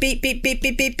 beep, beep, beep, beep,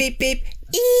 beep, beep, beep, beep.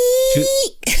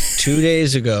 2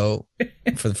 days ago,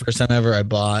 for the first time ever, I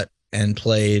bought and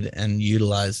played and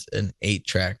utilized an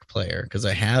 8-track player because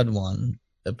I had one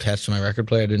attached to my record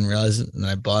player. I didn't realize it. And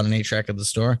I bought an 8-track at the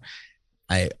store.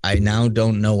 I now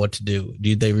don't know what to do.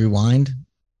 Do they rewind?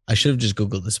 I should have just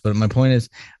Googled this, but my point is,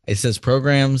 it says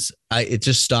programs. It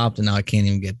just stopped, and now I can't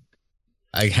even get.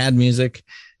 I had music.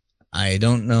 I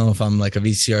don't know if I'm like a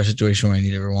VCR situation where I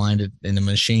need to rewind it in a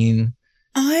machine.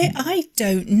 I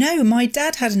don't know. My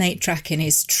dad had an 8-track in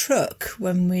his truck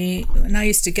when I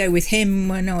used to go with him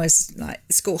when I was like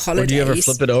school holidays. Or do you ever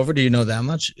flip it over? Do you know that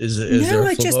much? Is there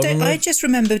a flip over? I just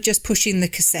remember just pushing the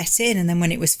cassette in, and then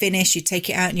when it was finished, you take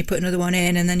it out and you put another one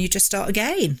in, and then you just start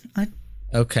again.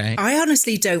 Okay. I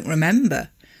honestly don't remember.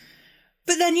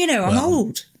 But then, I'm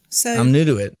old. So I'm new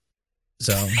to it.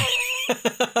 So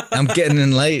I'm getting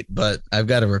in late, but I've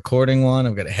got a recording one.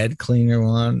 I've got a head cleaner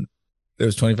one. There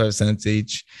was 25 cents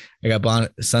each. I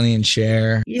got Sonny and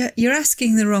Cher. Yeah, you're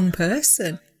asking the wrong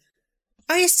person.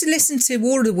 I used to listen to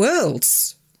War of the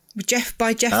Worlds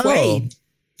by Jeff Wayne.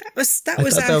 That was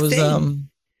our thing.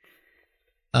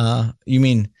 You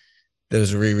mean there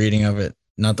was a rereading of it,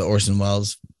 not the Orson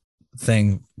Welles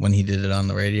thing when he did it on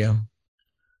the radio?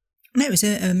 No, it was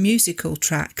a musical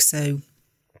track, so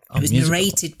it was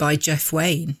narrated by Jeff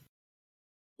Wayne.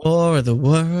 War of the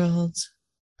Worlds.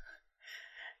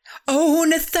 Oh,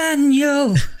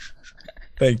 Nathaniel.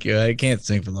 Thank you. I can't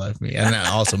sing for the life of me. And I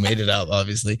also made it up,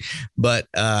 obviously. But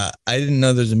I didn't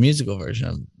know there's a musical version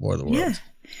of War of the Worlds.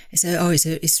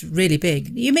 Yeah. It's really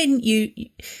big. You mean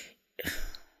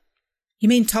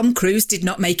Tom Cruise did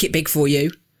not make it big for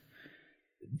you?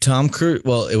 Tom Cruise,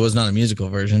 well, it was not a musical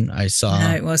version. I saw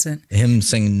No, it wasn't. Him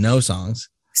sing no songs.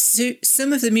 So,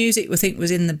 some of the music I think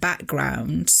was in the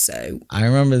background. So I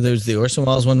remember there was the Orson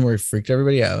Welles one where he freaked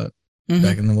everybody out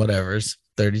back in the whatevers,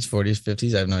 30s, 40s,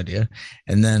 50s. I have no idea.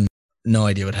 And then no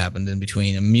idea what happened in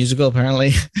between. A musical,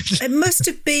 apparently. It must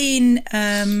have been.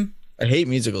 I hate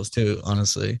musicals too,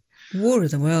 honestly. War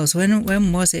of the Worlds.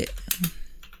 When was it?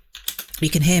 You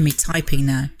can hear me typing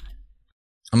now.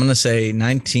 I'm going to say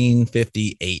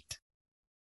 1958.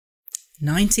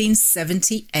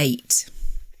 1978.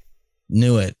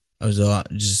 Knew it. I was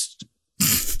just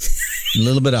a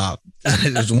little bit off.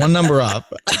 There's one number off.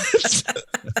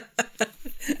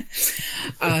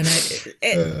 Oh,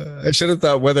 no. I should have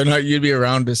thought whether or not you'd be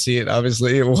around to see it.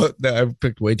 Obviously, I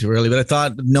picked way too early, but I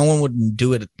thought no one would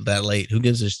do it that late. Who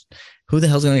the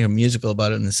hell's going to make a musical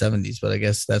about it in the 70s? But I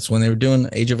guess that's when they were doing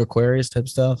Age of Aquarius type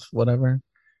stuff, whatever.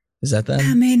 Is that then?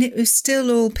 I mean, it was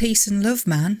still all peace and love,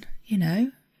 man,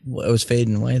 Well, it was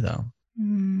fading away, though.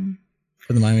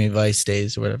 For the Miami Vice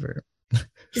days or whatever.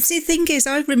 See, the thing is,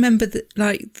 I remember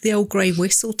the old grey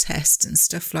whistle test and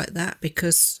stuff like that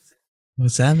because...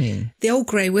 What's that mean? The old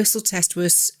grey whistle test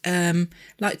was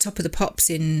like Top of the Pops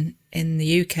in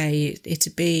the UK.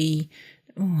 It'd be...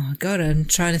 Oh, God, I'm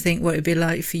trying to think what it'd be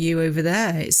like for you over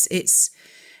there. It's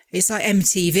like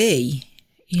MTV,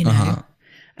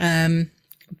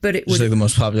 But it was like the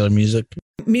most popular music.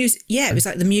 Yeah, it was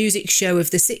like the music show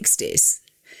of the 60s.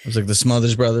 It was like the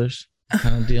Smothers Brothers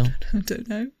kind of deal. I don't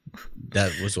know.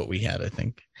 That was what we had, I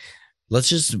think. Let's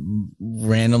just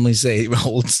randomly say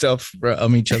old stuff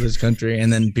from each other's country,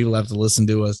 and then people have to listen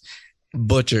to us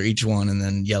butcher each one and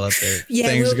then yell at their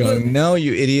things going, no,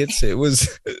 you idiots. It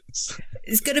was...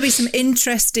 There's going to be some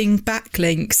interesting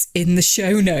backlinks in the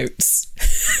show notes.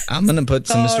 I'm going to put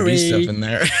some Mr. Beast stuff in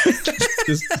there.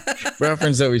 Just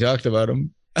reference that we talked about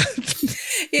him.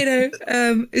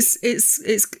 It's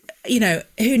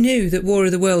who knew that War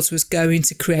of the Worlds was going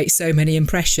to create so many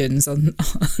impressions on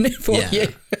it for you.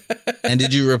 And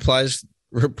did you reprise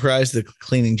the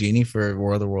Cleaning Genie for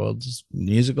War of the Worlds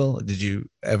musical? Did you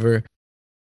ever?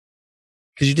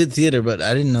 Because you did theater, but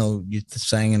I didn't know you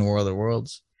sang in War of the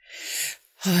Worlds.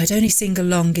 Oh, I'd only sing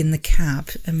along in the cab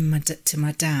to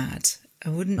my dad. I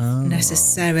wouldn't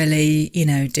necessarily,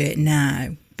 do it now,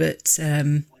 but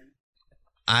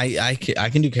I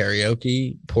can do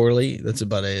karaoke poorly. That's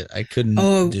about it. I couldn't.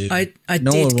 No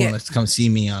one wanted to come see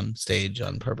me on stage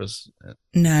on purpose.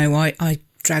 No, I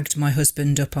dragged my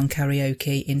husband up on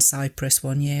karaoke in Cyprus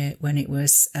one year when it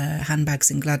was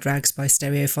Handbags and Glad Rags by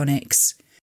Stereophonics.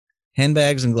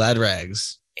 Handbags and Glad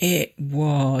Rags. It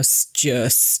was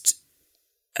just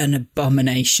an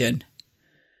abomination.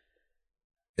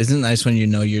 Isn't it nice when you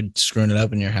know you're screwing it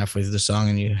up and you're halfway through the song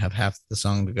and you have half the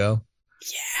song to go?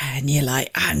 Yeah, and you're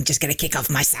like, I'm just going to kick off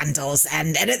my sandals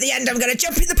and at the end I'm going to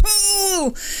jump in the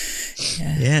pool.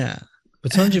 Yeah.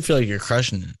 But sometimes you feel like you're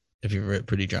crushing it if you're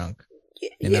pretty drunk.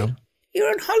 You're on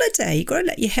holiday. You got to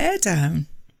let your hair down.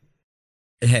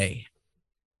 Hey.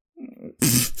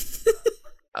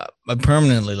 I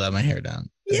permanently let my hair down.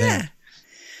 Yeah.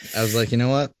 I was like, you know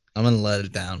what? I'm going to let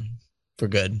it down for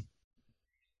good.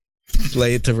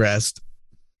 Lay it to rest.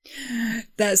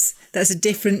 That's a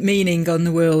different meaning on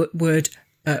the word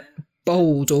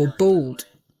bold or bald.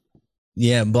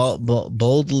 Yeah,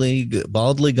 baldly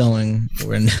going.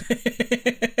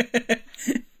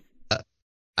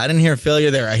 I didn't hear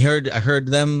failure there. I heard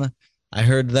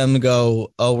them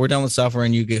go, "Oh, we're done with software,"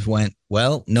 and you just went,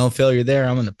 "Well, no failure there.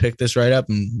 I'm going to pick this right up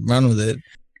and run with it."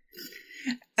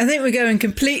 I think we're going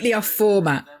completely off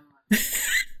format.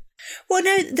 Well,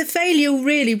 no, the failure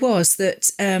really was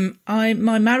that my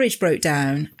marriage broke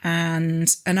down,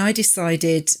 and I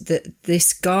decided that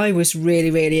this guy was really,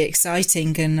 really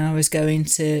exciting, and I was going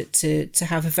to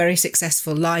have a very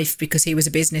successful life because he was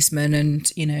a businessman, and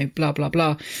blah blah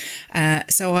blah.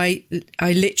 So I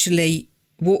literally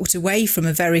walked away from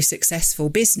a very successful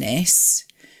business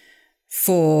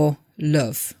for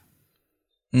love,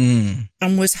 and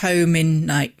was home in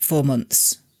like 4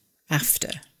 months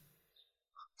after.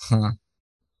 Huh.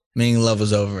 Meaning love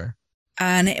was over.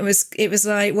 And it was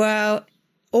like, well,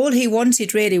 all he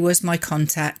wanted really was my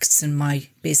contacts and my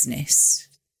business.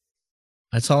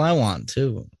 That's all I want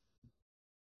too.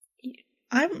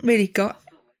 I haven't really got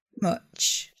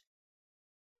much.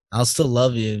 I'll still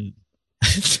love you.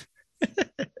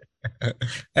 I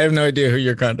have no idea who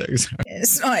your contacts are.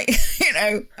 It's like,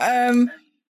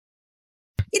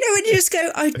 when you just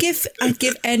go, I'd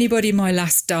give anybody my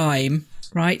last dime,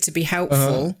 right, to be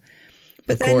helpful.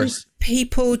 But then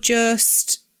people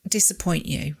just disappoint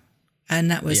you. And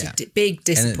that was a big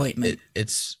disappointment.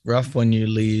 It's rough when you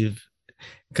leave,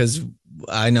 because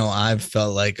I know I've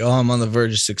felt like, oh, I'm on the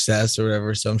verge of success or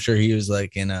whatever. So I'm sure he was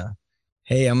like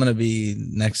hey, I'm going to be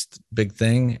next big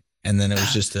thing. And then it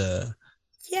was just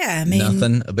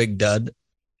nothing, a big dud.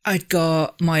 I'd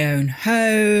got my own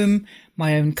home,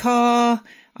 my own car.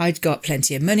 I'd got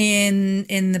plenty of money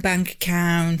in the bank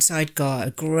account. I'd got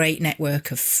a great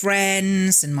network of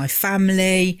friends and my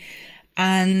family.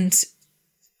 And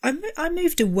I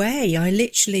moved away. I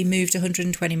literally moved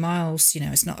 120 miles.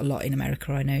 It's not a lot in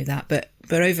America, I know that. But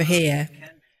over here.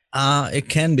 It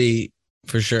can be,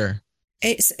 for sure.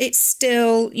 It's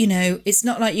still, it's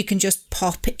not like you can just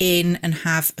pop in and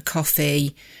have a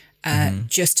coffee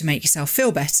just to make yourself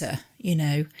feel better,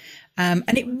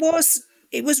 And it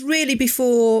was really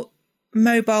before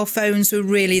mobile phones were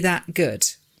really that good.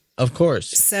 Of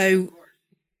course. So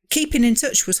keeping in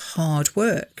touch was hard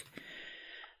work.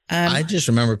 I just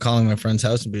remember calling my friend's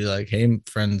house and be like, hey,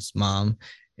 friend's mom,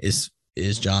 is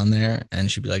John there?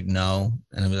 And she'd be like, no.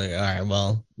 And I'd be like, all right,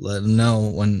 well, let him know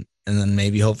when, and then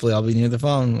maybe hopefully I'll be near the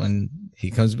phone when he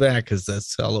comes back, because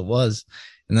that's all it was.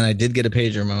 And then I did get a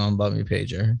pager. My mom bought me a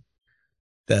pager.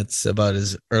 That's about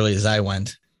as early as I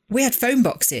went. We had phone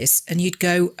boxes, and you'd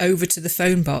go over to the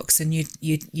phone box and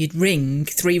you'd ring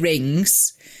 3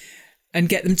 rings and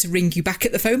get them to ring you back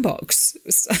at the phone box.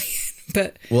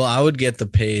 Well, I would get the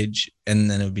page,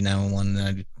 and then it would be 911, and then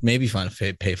I'd maybe find a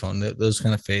payphone. Those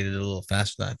kind of faded a little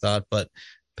faster than I thought, but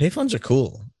payphones are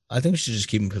cool. I think we should just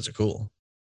keep them because they're cool.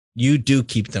 You do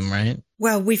keep them, right?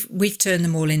 Well, we've turned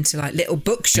them all into like little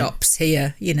bookshops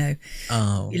here,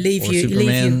 Oh,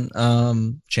 Superman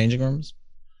changing rooms.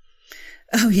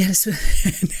 Oh yes,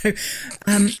 no.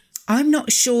 I'm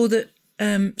not sure that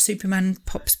Superman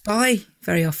pops by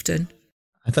very often.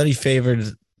 I thought he favored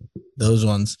those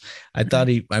ones. I thought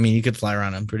you could fly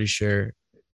around. I'm pretty sure.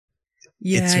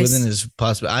 Yeah, it's within his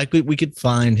possibility. We could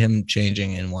find him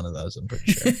changing in one of those. I'm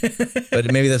pretty sure,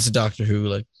 but maybe that's a Doctor Who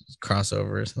like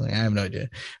crossover or something. I have no idea.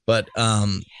 But all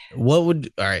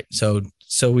right? So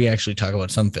we actually talk about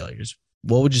some failures.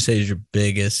 What would you say is your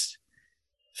biggest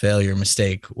failure,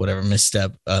 mistake, whatever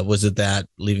misstep? Was it that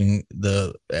leaving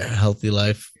the healthy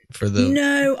life for the?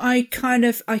 No, I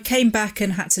came back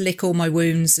and had to lick all my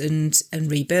wounds and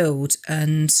rebuild.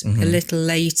 And a little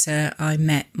later, I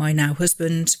met my now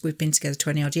husband. We've been together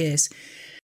 20 odd years.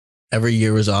 Every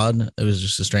year was odd. It was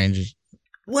just a strange.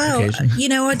 Well,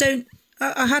 occasion.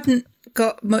 I hadn't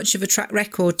got much of a track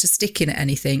record to stick in at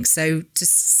anything. So to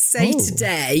say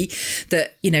today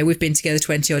that, we've been together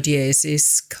 20 odd years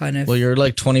is kind of. Well, you're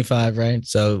like 25, right?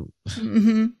 So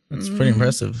that's pretty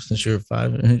impressive since you're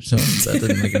 5. So that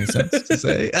didn't make any sense to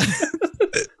say.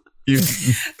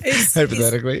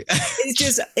 Hypothetically. It's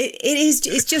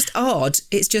just odd.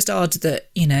 It's just odd that,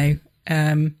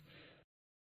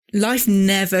 life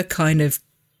never kind of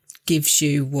gives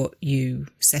you what you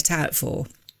set out for.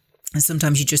 And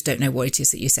sometimes you just don't know what it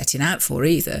is that you're setting out for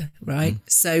either, right?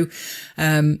 So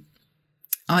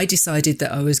I decided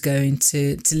that I was going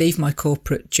to leave my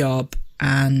corporate job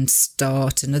and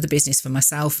start another business for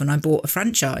myself. And I bought a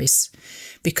franchise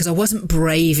because I wasn't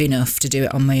brave enough to do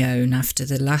it on my own after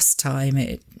the last time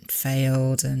it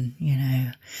failed. And,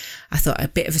 I thought a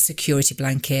bit of a security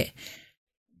blanket.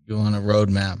 You want a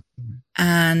roadmap.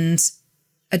 And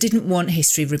I didn't want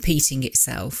history repeating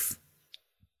itself.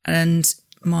 And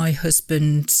my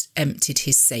husband emptied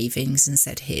his savings and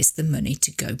said, here's the money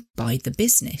to go buy the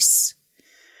business.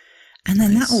 And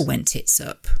then that all went tits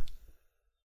up.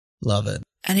 Love it.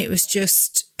 And it was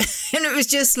just,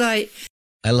 like.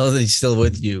 I love that he's still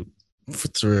with you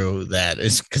through that.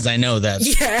 It's because I know that.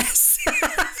 Yes.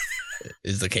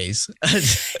 is the case.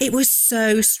 It was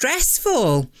so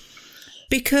stressful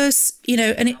because,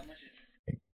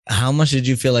 How much did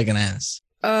you feel like an ass?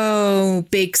 Oh,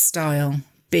 big style.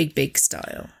 Big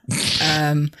style.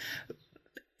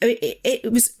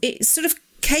 It sort of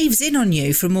caves in on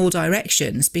you from all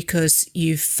directions because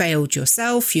you've failed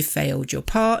yourself, you've failed your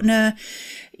partner,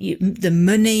 the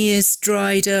money is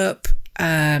dried up.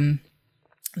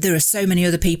 There are so many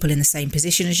other people in the same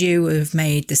position as you who have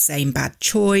made the same bad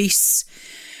choice.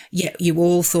 Yet you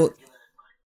all thought.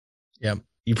 Yeah,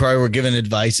 you probably were given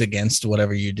advice against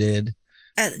whatever you did.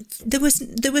 There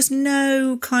was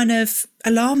no kind of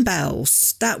alarm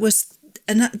bells. That was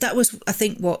I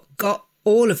think what got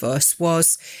all of us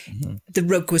was the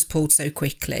rug was pulled so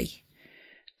quickly,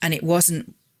 and it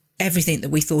wasn't everything that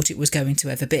we thought it was going to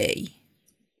ever be.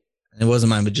 It wasn't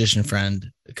my magician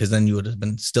friend, because then you would have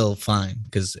been still fine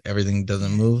because everything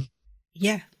doesn't move.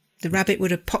 Yeah, the rabbit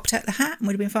would have popped out the hat and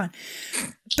would have been fine.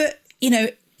 But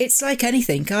it's like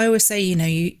anything. I always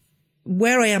say,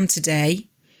 where I am today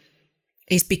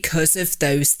is because of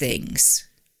those things.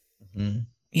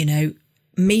 Mm-hmm.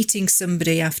 Meeting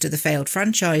somebody after the failed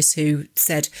franchise who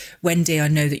said, Wendy, I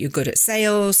know that you're good at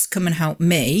sales, come and help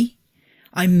me.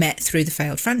 I met through the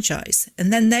failed franchise.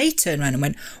 And then they turned around and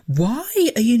went,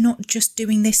 why are you not just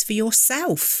doing this for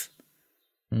yourself?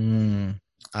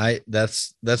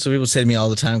 That's what people say to me all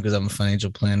the time because I'm a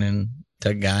financial planning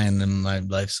tech guy and then my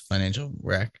life's a financial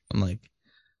wreck. I'm like,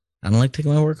 I don't like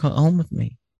taking my work home with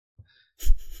me.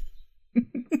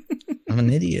 I'm an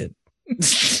idiot.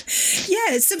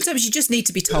 Yeah, sometimes you just need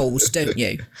to be told, don't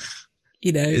you?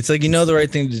 It's like the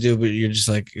right thing to do, but you're just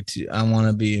like, I want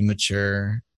to be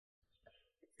immature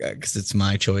because it's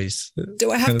my choice.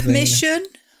 Do I have permission?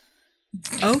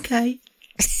 Okay.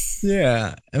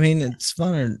 Yeah, I mean, it's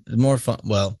funner, more fun.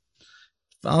 Well,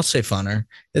 I'll say funner.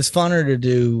 It's funner to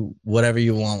do whatever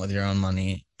you want with your own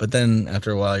money. But then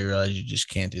after a while, you realize you just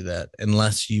can't do that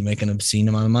unless you make an obscene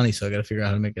amount of money. So I got to figure out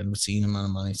how to make an obscene amount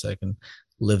of money so I can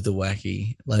live the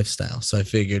wacky lifestyle. So I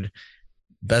figured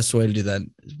best way to do that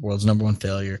is world's number one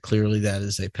failure. Clearly, that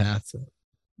is a path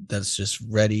that's just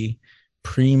ready,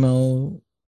 primo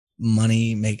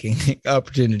money making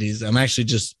opportunities. I'm actually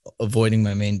just avoiding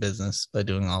my main business by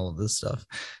doing all of this stuff.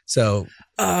 So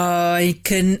I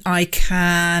can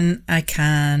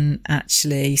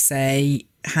actually say,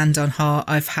 hand on heart,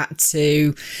 I've had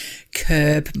to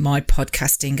curb my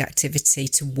podcasting activity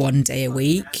to 1 day a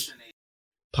week.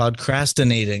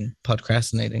 Podcrastinating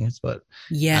is what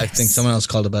I think someone else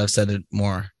called it, but I've said it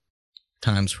more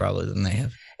times probably than they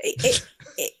have.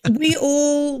 We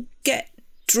all get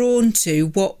drawn to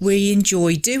what we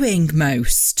enjoy doing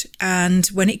most. And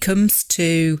when it comes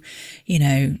to,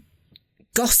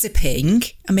 gossiping,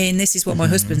 I mean, this is what my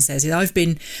husband says. I've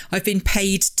been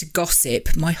paid to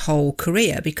gossip my whole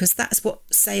career because that's what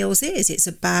sales is. It's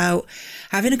about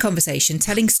having a conversation,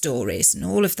 telling stories and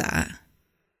all of that,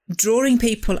 drawing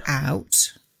people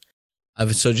out. I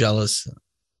was so jealous.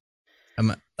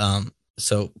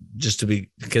 So just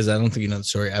because I don't think you know the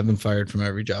story, I've been fired from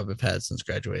every job I've had since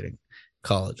graduating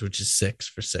college, which is 6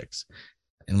 for 6.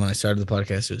 And when I started the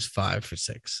podcast, it was 5 for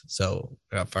 6. So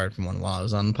I got fired from one while I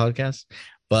was on the podcast.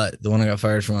 But the one I got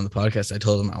fired from on the podcast, I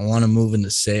told him I want to move into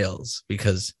sales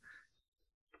because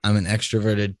I'm an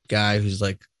extroverted guy who's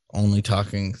like only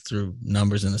talking through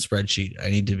numbers in a spreadsheet. I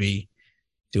need to be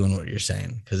doing what you're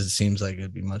saying because it seems like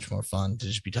it'd be much more fun to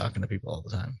just be talking to people all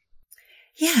the time.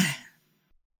 Yeah.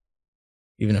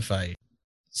 Even if I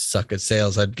suck at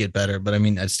sales, I'd get better. But I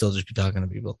mean, I'd still just be talking to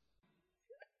people.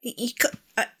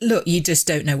 Look, you just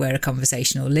don't know where a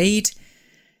conversation will lead.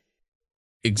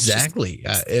 Exactly.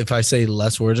 If I say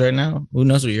less words right now, who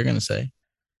knows what you're going to say?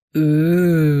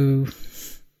 Ooh.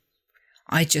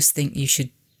 I just think you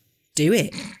should do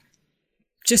it.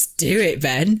 Just do it,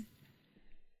 Ben.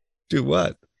 Do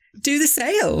what? Do the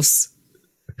sales.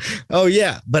 Oh,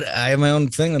 yeah. But I have my own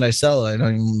thing that I sell. I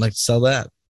don't even like to sell that.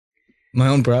 My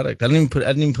own product. I didn't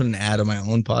even put an ad on my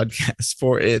own podcast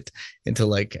for it until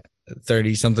like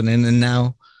 30 something in. And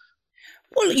now.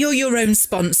 Well, you're your own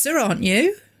sponsor, aren't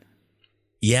you?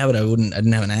 Yeah, but I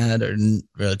didn't have an ad or didn't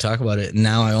really talk about it.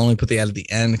 Now I only put the ad at the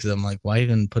end because I'm like, why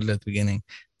even put it at the beginning?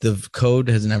 The code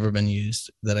has never been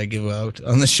used that I give out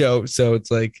on the show. So it's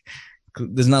like,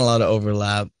 there's not a lot of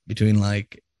overlap between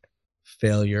like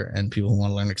failure and people who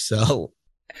want to learn Excel.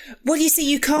 Well, you see,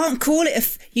 you can't call it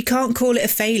a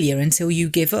failure until you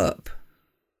give up,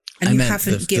 and you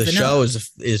haven't given up. The show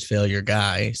is Failure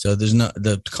Guy, so there's no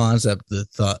the concept,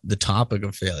 the topic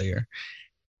of failure.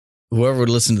 Whoever would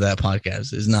listen to that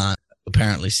podcast is not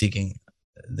apparently seeking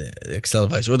the Excel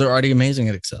advice, or they're already amazing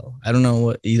at Excel. I don't know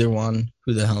what either one.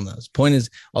 Who the hell knows? Point is,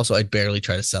 also, I barely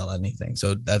try to sell anything,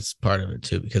 so that's part of it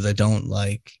too, because I don't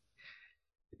like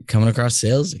coming across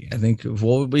salesy. I think,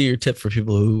 what would be your tip for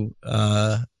people who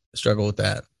struggle with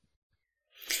that?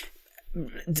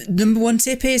 The number one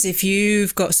tip is, if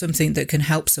you've got something that can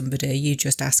help somebody, you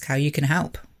just ask how you can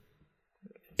help.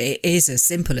 It is as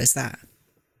simple as that.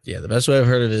 Yeah, the best way I've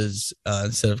heard of it is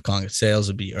instead of calling it sales,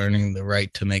 would be earning the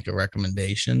right to make a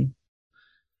recommendation.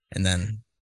 And then,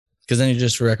 because then you're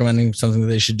just recommending something that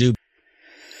they should do.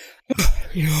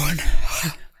 You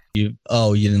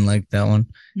didn't like that one?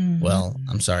 Mm-hmm. Well,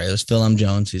 I'm sorry. It was Phil M.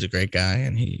 Jones. He's a great guy,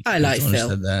 and I like Phil.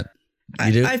 Said that.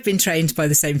 You do? I've been trained by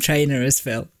the same trainer as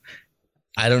Phil.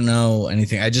 I don't know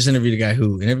anything. I just interviewed a guy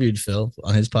who interviewed Phil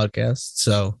on his podcast,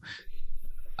 so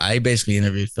I basically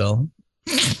interviewed Phil.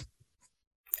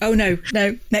 Oh no!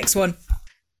 Next one.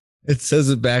 It says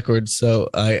it backwards, so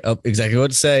exactly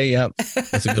what to say. Yep,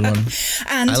 that's a good one.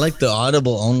 And I like the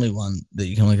Audible only one that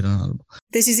you can look at on Audible.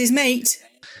 This is his mate.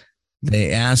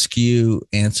 They ask you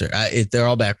answer. They're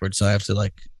all backwards, so I have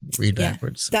to read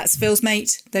backwards. That's Phil's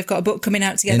mate. They've got a book coming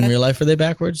out together. In real life, are they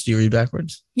backwards? Do you read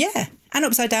backwards? Yeah, and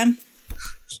upside down.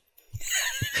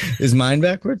 Is mine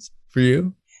backwards for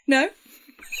you? No.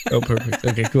 Oh, perfect.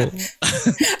 Okay, cool.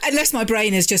 Unless my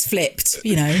brain has just flipped, so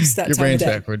that your brain's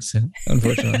backwards,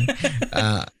 unfortunately.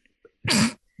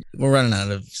 We're running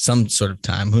out of some sort of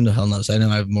time. Who the hell knows? I know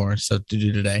I have more stuff to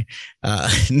do today.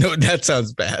 No, that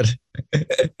sounds bad.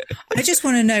 I just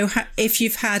want to know if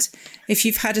you've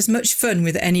had as much fun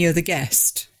with any other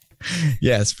guest.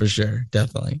 Yes, for sure,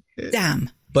 definitely.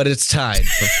 Damn. But it's tied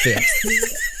for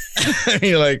fifth. I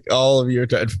mean, all of you are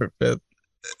tied for fifth.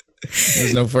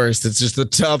 There's no first. It's just the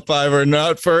top 5 are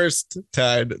not first.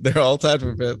 Tied. They're all tied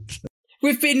for fifth.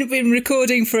 We've been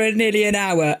recording for nearly an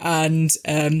hour, and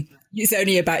it's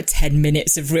only about 10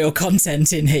 minutes of real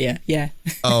content in here. Yeah.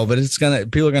 Oh, but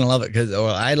people are gonna love it because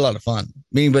I had a lot of fun.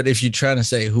 But if you're trying to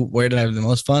say where did I have the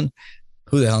most fun,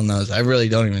 who the hell knows? I really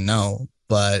don't even know.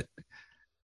 But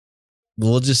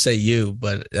we'll just say you.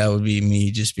 But that would be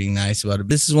me just being nice about it.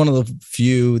 This is one of the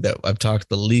few that I've talked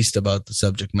the least about the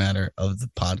subject matter of the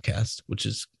podcast, which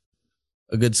is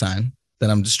a good sign that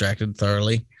I'm distracted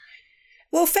thoroughly.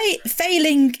 Well,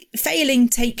 failing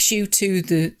takes you to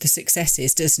the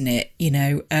successes, doesn't it?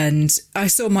 And I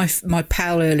saw my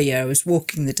pal earlier. I was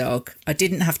walking the dog. I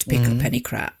didn't have to pick up any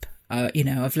crap.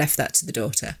 I've left that to the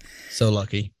daughter. So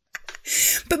lucky.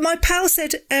 But my pal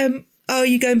said, "Oh, are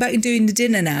you going back and doing the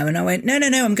dinner now?" And I went, "No,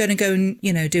 I'm going to go and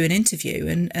do an interview."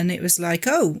 And it was like,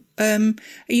 "Oh, are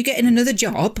you getting another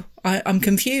job?" I'm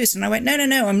confused. And I went,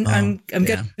 "No, I'm going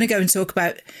to go and talk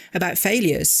about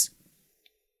failures."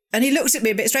 And he looked at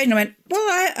me a bit strange and I went,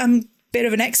 "Well, I'm a bit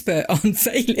of an expert on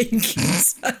failing."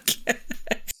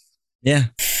 Yeah.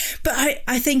 But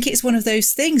I think it's one of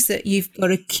those things that you've got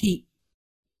to keep.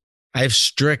 I have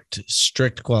strict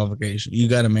qualification. I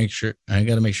got to make sure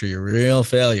you're a real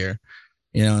failure,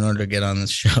 in order to get on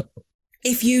this show.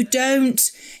 If you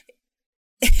don't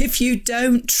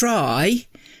try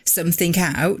something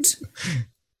out,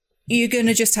 you're going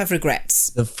to just have regrets.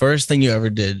 The first thing you ever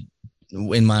did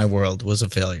in my world was a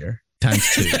failure times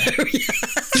 2.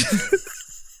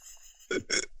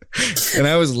 And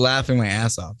I was laughing my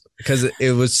ass off because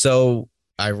it was so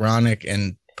ironic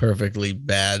and perfectly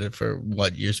bad for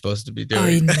what you're supposed to be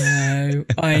doing.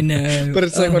 I know. But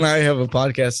it's like when I have a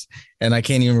podcast and I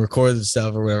can't even record the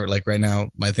stuff or whatever. Like right now,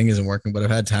 my thing isn't working, but I've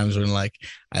had times when I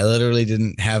literally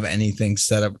didn't have anything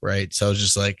set up right. So I was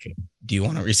just like, "Do you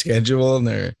want to reschedule?"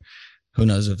 And who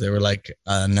knows if they were like,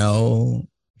 "No."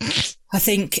 I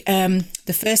think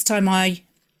the first time I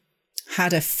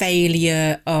had a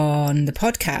failure on the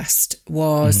podcast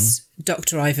was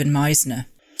Dr. Ivan Meisner.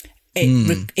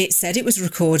 It said it was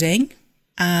recording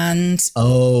and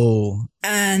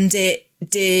it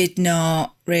did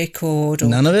not record.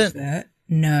 None of it?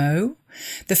 No.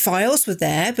 The files were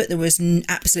there, but there was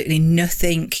absolutely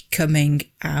nothing coming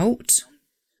out.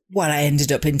 Well, I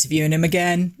ended up interviewing him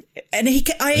again. And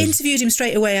I interviewed him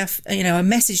straight away. I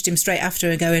messaged him straight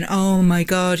after going, "Oh my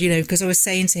God," because I was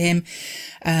saying to him,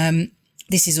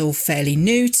 this is all fairly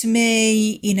new to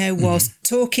me, whilst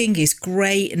talking is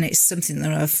great and it's something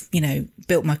that I've,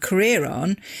 built my career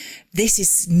on. This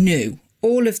is new.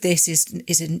 All of this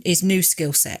is new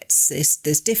skill sets.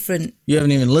 There's different. You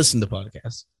haven't even listened to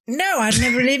podcasts. No, I'd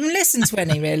never even listened to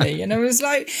any really. And I was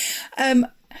like,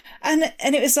 And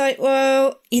it was like,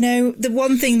 well, the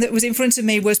one thing that was in front of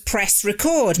me was press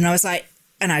record. And I was like,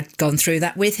 and I'd gone through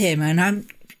that with him, and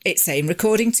it's saying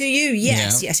recording to you.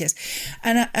 Yes.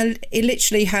 And he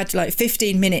literally had like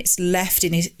 15 minutes left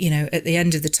in his, at the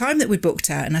end of the time that we booked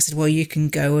out. And I said, well, you can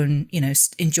go and,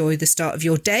 enjoy the start of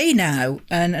your day now.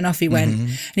 And off he went.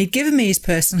 And he'd given me his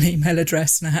personal email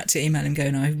address, and I had to email him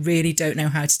going, I really don't know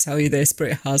how to tell you this, but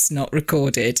it has not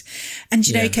recorded. And,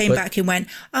 he came back and went,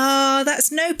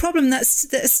 that's no problem.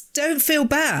 That's don't feel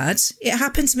bad. It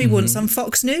happened to me once on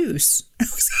Fox News. I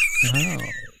was like, wow.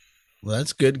 Well,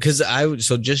 that's good, because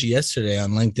so just yesterday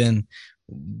on LinkedIn,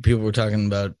 people were talking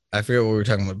about, I forget what we were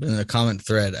talking about, but in the comment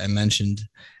thread, I mentioned,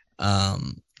 I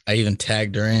even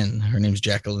tagged her in. Her name's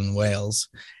Jacqueline Wales.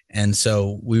 And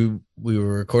so we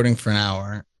were recording for an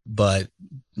hour, but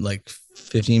like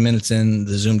 15 minutes in,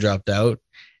 the Zoom dropped out.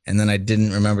 And then I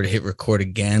didn't remember to hit record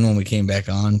again when we came back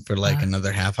on for like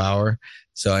another half hour.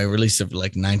 So I released it for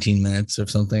like 19 minutes or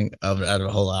something out of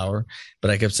a whole hour,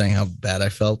 but I kept saying how bad I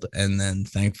felt. And then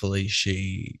thankfully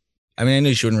I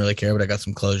knew she wouldn't really care, but I got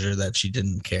some closure that she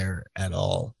didn't care at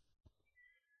all.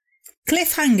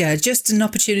 Cliffhanger, just an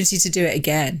opportunity to do it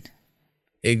again.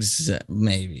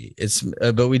 Maybe it's,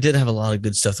 but we did have a lot of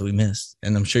good stuff that we missed.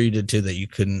 And I'm sure you did too, that you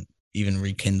couldn't even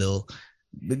rekindle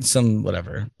some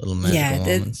whatever little magical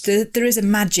moments. There is a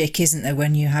magic, isn't there,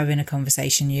 when you're having a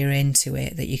conversation, you're into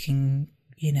it, that you can,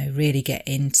 really get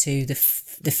into the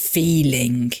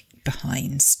feeling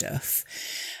behind stuff.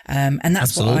 And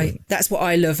that's Absolutely. That's what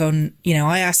I love on,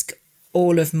 I ask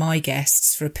all of my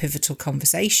guests for a pivotal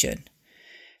conversation.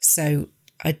 So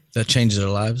that changes their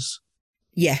lives.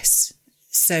 Yes.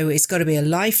 So it's got to be a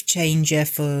life changer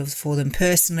for them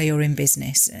personally or in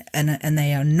business. And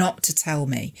they are not to tell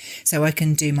me. So I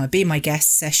can do be my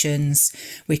guest sessions.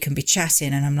 We can be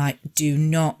chatting, and I'm like, do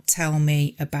not tell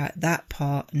me about that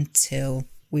part until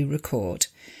we record.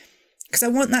 Because I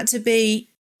want that to be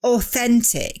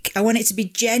authentic. I want it to be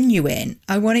genuine.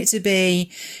 I want it to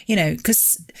be,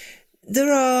 because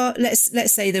there are,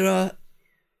 let's say there are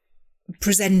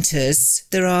presenters,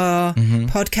 there are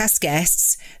podcast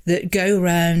guests that go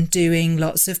around doing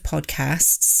lots of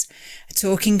podcasts,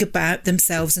 talking about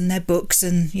themselves and their books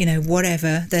and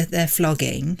whatever they're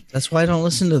flogging. That's why I don't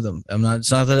listen to them.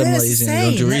 It's not that I'm lazy. I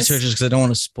don't do research because I don't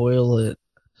want to spoil it.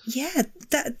 Yeah,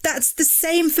 that's the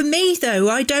same for me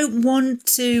though. I don't want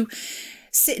to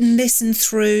sit and listen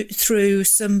through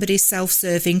somebody's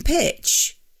self-serving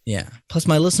pitch. Yeah. Plus,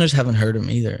 my listeners haven't heard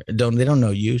him either. They don't know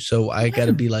you, so I got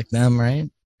to be like them, right?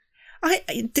 I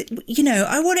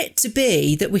want it to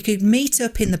be that we could meet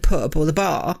up in the pub or the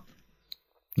bar,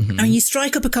 and you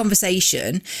strike up a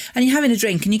conversation, and you're having a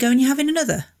drink, and you go and you're having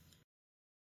another.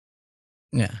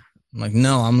 Yeah. I'm like,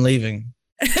 no, I'm leaving.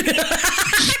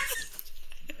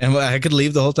 And I could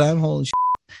leave the whole time. Holy shit.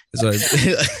 Is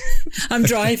what I'm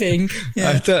driving.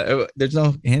 Yeah. I thought there's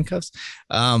no handcuffs.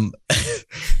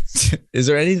 Is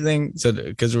there anything? So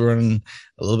because we're running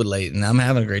a little bit late, and I'm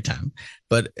having a great time,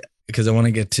 but because I want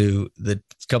to get to the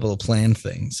couple of planned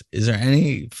things, is there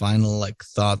any final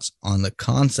thoughts on the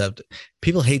concept?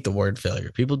 People hate the word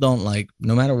failure. People don't like.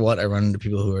 No matter what, I run into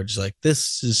people who are just like,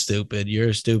 "This is stupid.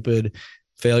 You're stupid.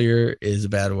 Failure is a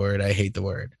bad word. I hate the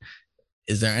word."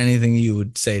 Is there anything you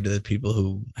would say to the people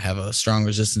who have a strong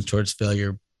resistance towards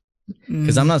failure?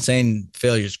 Because I'm not saying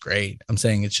failure is great. I'm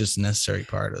saying it's just a necessary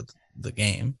part of the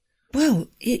game. Well,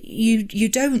 you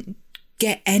don't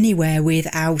get anywhere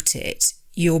without it.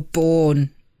 You're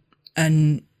born,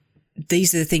 and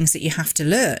these are the things that you have to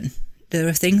learn. There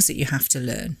are things that you have to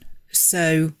learn.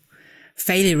 So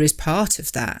failure is part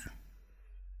of that.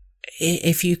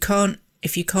 If you can't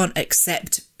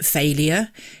accept failure,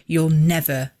 you'll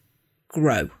never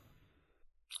grow.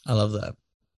 I love that.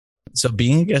 So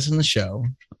being a guest on the show,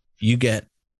 you get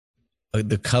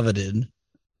the coveted,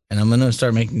 and I'm going to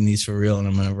start making these for real, and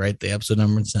I'm going to write the episode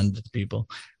number and send it to people,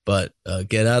 but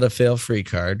get out of fail free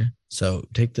card. So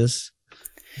take this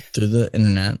through the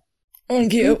internet.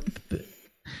 Thank you.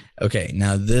 Okay.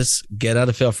 Now this get out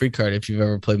of fail free card, if you've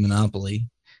ever played Monopoly,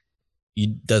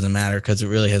 it doesn't matter because it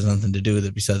really has nothing to do with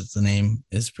it besides the name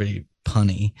is pretty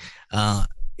punny.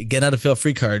 Get out of fail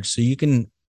free card. So you can,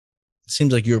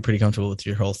 seems like you were pretty comfortable with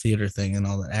your whole theater thing and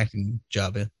all that acting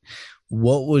job.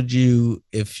 What would you,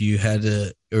 if you had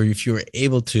to, or if you were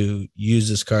able to use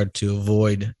this card to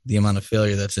avoid the amount of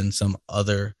failure that's in some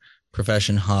other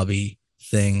profession, hobby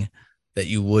thing that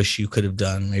you wish you could have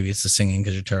done? Maybe it's the singing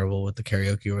because you're terrible with the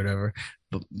karaoke or whatever,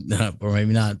 but or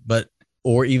maybe not, but,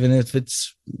 or even if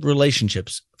it's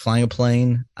relationships, flying a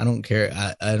plane, I don't care.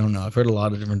 I don't know. I've heard a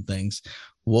lot of different things.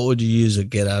 What would you use a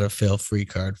get out of fail free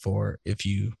card for if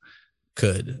you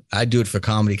could. I'd do it for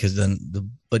comedy because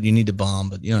but you need to bomb.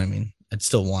 But you know what I mean. I'd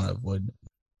still want to avoid.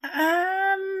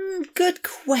 Good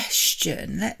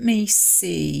question. Let me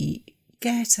see.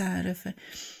 Get out of it.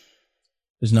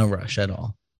 There's no rush at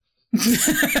all.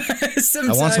 Sometimes,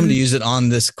 I want someone to use it on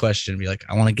this question. Be like,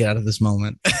 I want to get out of this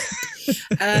moment.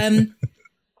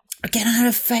 Get out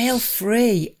of fail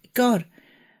free. God.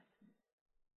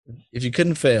 If you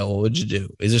couldn't fail, what would you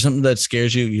do? Is there something that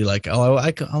scares you? You're like, oh,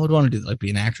 I would want to do like be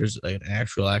an actress, like an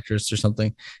actual actress or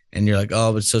something. And you're like,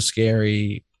 oh, but it's so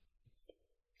scary.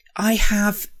 I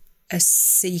have a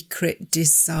secret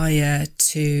desire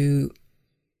to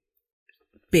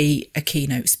be a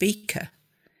keynote speaker.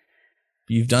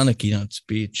 You've done a keynote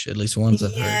speech at least once.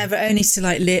 I've heard. But only to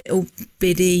like little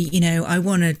bitty, I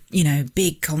want a,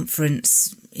 big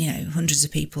conference, hundreds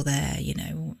of people there,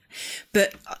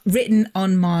 But written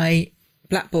on my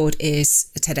blackboard is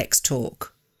a TEDx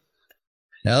talk.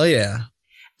 Hell yeah.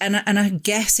 And I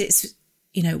guess it's,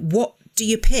 what do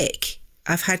you pick?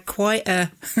 I've had quite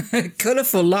a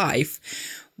colourful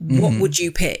life. What would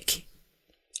you pick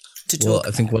to talk about?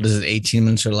 I think, what is it, 18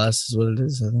 minutes or less is what it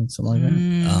is. I think something like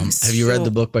that. Have you read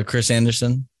the book by Chris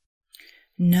Anderson?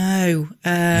 No.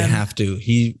 You have to.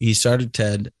 He started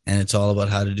TED, and it's all about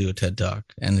how to do a TED Talk,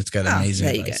 and it's got amazing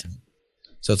advice.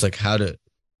 So it's like how to,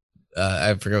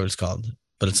 I forget what it's called,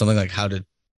 but it's something like how to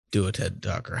do a TED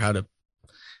Talk or how to,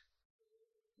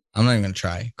 I'm not even going to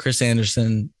try. Chris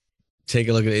Anderson, take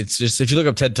a look at it. It's just, if you look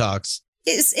up TED Talks.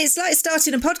 It's like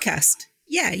starting a podcast.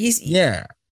 Yeah. Yeah.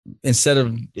 Instead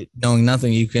of knowing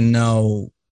nothing, you can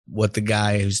know what the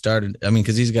guy who started,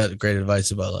 because he's got great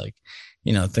advice about like,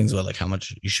 things about like how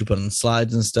much you should put on the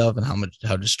slides and stuff and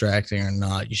how distracting or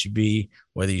not you should be,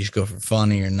 whether you should go for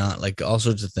funny or not, like all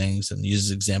sorts of things, and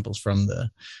uses examples from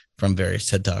various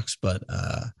TED Talks. But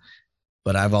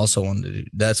I've also wanted to do,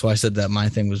 that's why I said that my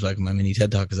thing was like my mini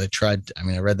TED Talk, because I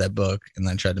read that book and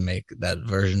then tried to make that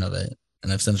version of it,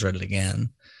 and I've since read it again.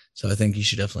 So I think you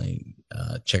should definitely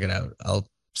check it out. I'll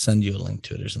send you a link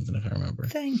to it or something if I remember.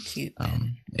 Thank you.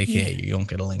 AKA you won't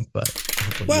get a link, but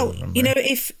well,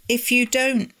 if you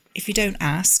don't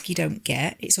ask, you don't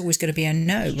get. It's always going to be a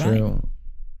no, right? True.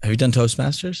 Have you done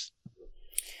Toastmasters?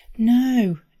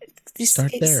 No.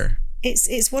 Start there.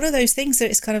 It's one of those things that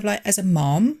it's kind of like, as a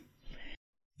mom.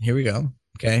 Here we go.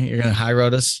 Okay, you're gonna high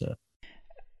road us.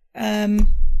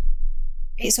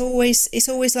 It's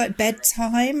always like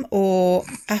bedtime or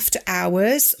after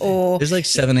hours, or there's like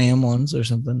 7 a.m. ones or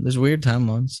something. There's weird time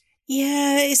ones.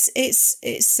 Yeah, it's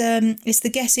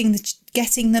the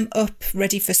getting them up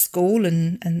ready for school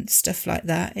and stuff like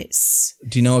that.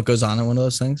 Do you know what goes on at one of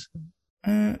those things?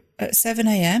 At 7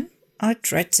 a.m. I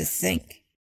dread to think.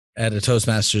 At a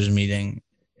Toastmasters meeting,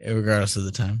 regardless of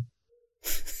the time.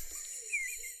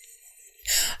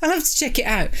 I'll have to check it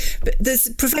out. But there's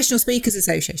Professional Speakers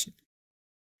Association.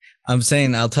 I'm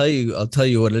saying I'll tell you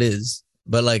what it is,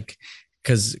 but like,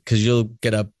 cause you'll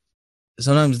get up.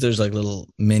 Sometimes there's like little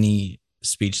mini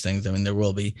speech things. There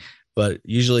will be, but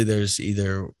usually there's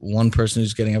either one person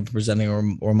who's getting up and presenting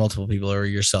or multiple people or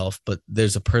yourself, but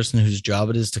there's a person whose job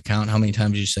it is to count how many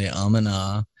times you say and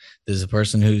ah. There's a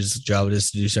person whose job it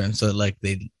is to do certain, so like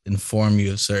they inform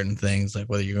you of certain things, like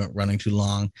whether you're running too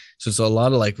long. So it's a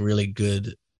lot of like really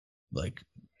good, like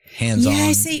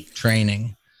hands-on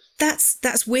training.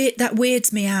 That's weird. That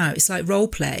weirds me out. It's like role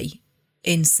play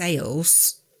in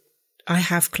sales. I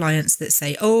have clients that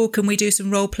say, "Oh, can we do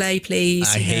some role play, please?"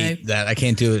 I hate that. I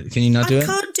can't do it. Can you not do it? I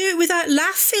can't do it without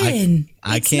laughing.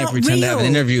 I can't pretend to have an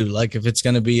interview. Like if it's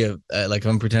going to be like if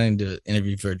I'm pretending to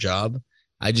interview for a job,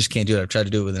 I just can't do it. I've tried to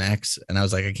do it with an ex, and I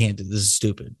was like, I can't do this. Is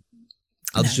stupid.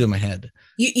 I'll just do it in my head.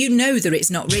 You know that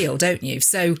it's not real, don't you?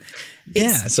 So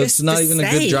so it's not even a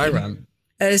good dry run.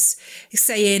 As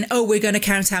saying, "Oh, we're going to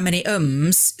count how many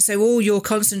ums." So all you're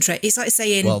concentrate. It's like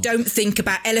saying, "Don't think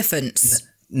about elephants."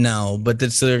 No, but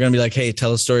so they're going to be like, "Hey,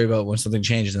 tell a story about when something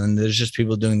changes." And then there's just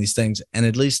people doing these things. And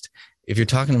at least if you're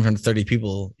talking in front of 30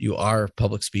 people, you are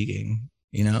public speaking,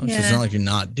 So it's not like you're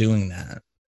not doing that.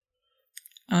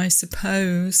 I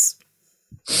suppose.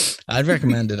 I'd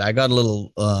recommend it. I got a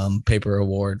little paper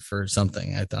award for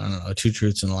something. I don't know, a 2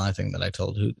 truths and a lie thing that I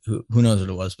told who knows what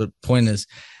it was. But point is,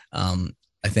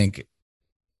 I think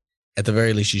at the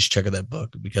very least you should check out that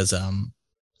book, because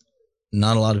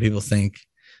not a lot of people think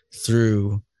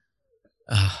through.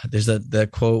 There's that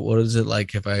quote. What is it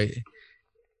like?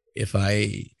 If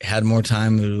I had more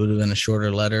time, it would have been a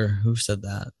shorter letter. Who said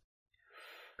that?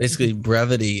 Basically,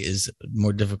 brevity is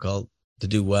more difficult to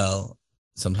do well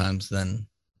sometimes than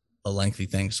a lengthy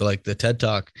thing. So like the TED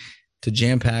Talk, to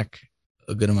jam pack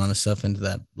a good amount of stuff into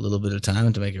that little bit of time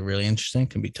and to make it really interesting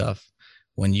can be tough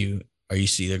when you are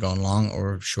used to either going long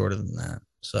or shorter than that.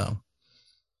 So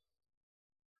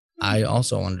I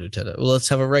also want to do TED. Well, let's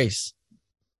have a race.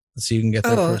 Let's see who can get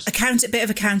there first. A bit of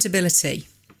accountability.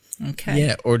 Okay.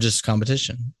 Yeah, or just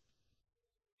competition.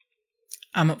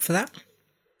 I'm up for that.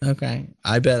 Okay.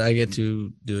 I bet I get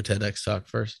to do a TEDx talk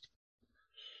first.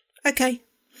 Okay.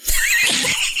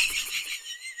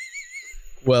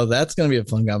 Well, that's going to be a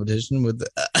fun competition with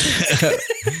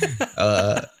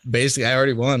basically I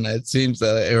already won. It seems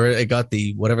it got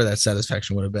the whatever that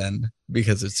satisfaction would have been,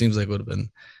 because it seems like it would have been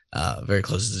very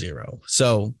close to zero.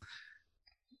 So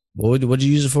what did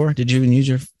you use it for? Did you even use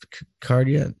your card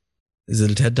yet? Is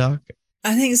it a TED Talk?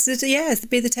 I think it's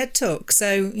be the TED Talk.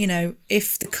 So,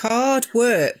 if the card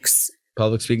works.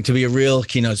 Public speaking, to be a real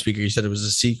keynote speaker, you said it was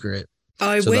a secret.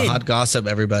 So the hot gossip,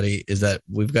 everybody, is that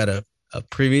we've got a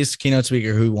previous keynote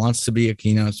speaker who wants to be a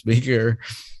keynote speaker.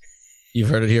 You've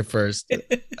heard it here first. And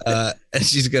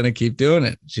she's going to keep doing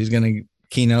it. She's going to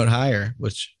keynote higher,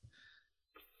 which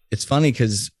it's funny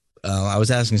because I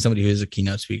was asking somebody who is a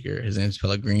keynote speaker. His name's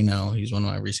Pellegrino. He's one of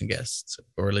my recent guests,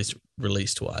 or at least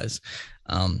released wise.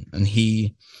 And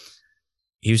he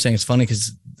was saying it's funny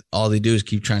because all they do is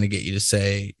keep trying to get you to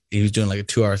say, he was doing like a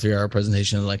 2-hour, 3-hour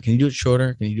presentation. Like, can you do it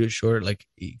shorter? Can you do it shorter? Like,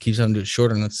 he keeps having to do it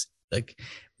shorter. And it's like,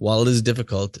 while it is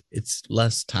difficult, it's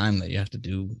less time that you have to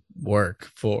do work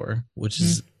for, which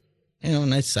is, a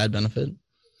nice side benefit.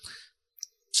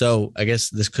 So I guess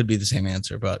this could be the same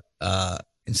answer, but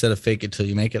instead of fake it till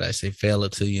you make it, I say fail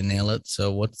it till you nail it.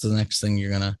 So what's the next thing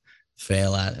you're going to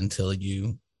fail at until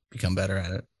you become better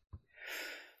at it?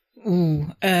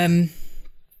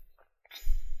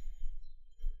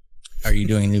 Are you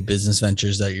doing new business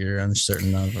ventures that you're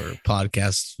uncertain of, or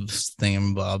podcast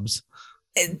thingamabobs?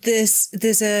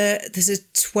 There's a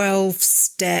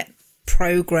 12-step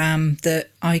program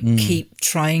that I keep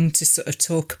trying to sort of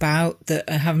talk about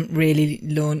that I haven't really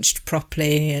launched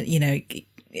properly. It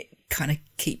kind of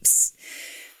keeps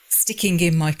sticking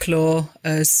in my claw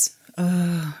as,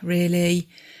 really?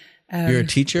 You're a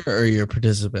teacher or you're a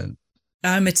participant?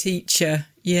 I'm a teacher,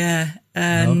 yeah.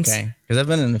 And okay, because I've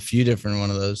been in a few different one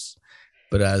of those,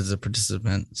 but as a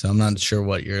participant, so I'm not sure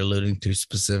what you're alluding to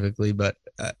specifically, but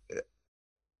a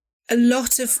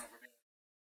lot of,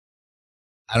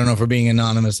 I don't know if we're being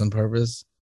anonymous on purpose.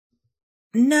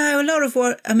 No, a lot of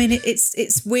what, I mean,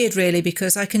 it's weird really,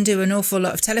 because I can do an awful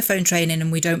lot of telephone training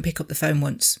and we don't pick up the phone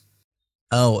once.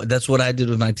 Oh, that's what I did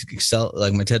with my Excel,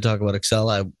 like my TED Talk about Excel.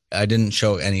 I didn't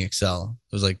show any Excel.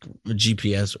 It was like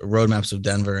GPS, roadmaps of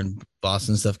Denver and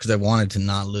Boston stuff, because I wanted to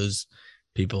not lose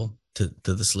people to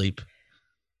the sleep.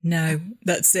 No,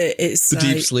 that's it. It's the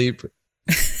deep sleep.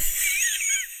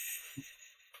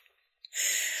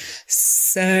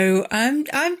 So I'm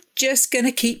just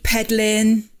gonna keep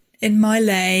pedaling in my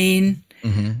lane.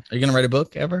 Mm-hmm. Are you gonna write a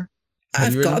book ever?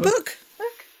 I've got a book.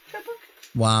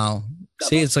 Wow.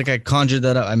 See, it's like I conjured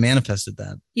that up. I manifested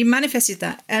that. You manifested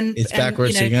that, and it's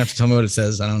backwards. So you're gonna have to tell me what it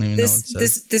says. I don't even know what it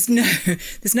says. There's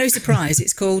no surprise.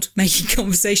 It's called Making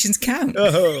Conversations Count.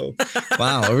 Oh,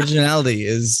 wow! Originality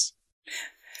is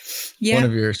one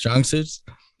of your strong suits.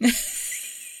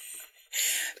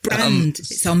 Brand.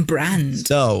 It's on brand.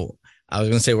 So I was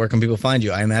gonna say, where can people find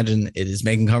you? I imagine it is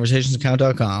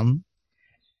makingconversationscount.com.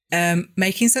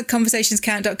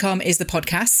 Makingconversationscount.com is the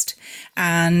podcast,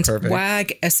 and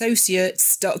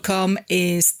wagassociates.com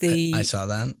is the I saw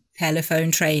that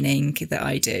telephone training that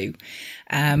I do.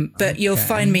 But you'll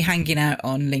find me hanging out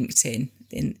on LinkedIn.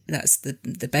 That's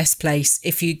the best place.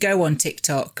 If you go on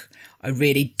TikTok, I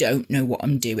really don't know what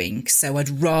I'm doing, so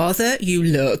I'd rather you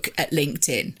look at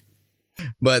LinkedIn.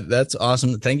 But that's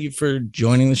awesome. Thank you for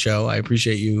joining the show. I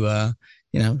appreciate you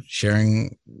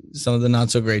sharing some of the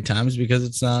not so great times, because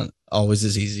it's not always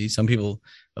as easy. Some people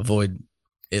avoid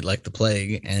it like the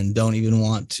plague and don't even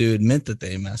want to admit that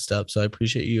they messed up. So I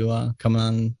appreciate you coming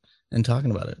on and talking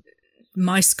about it.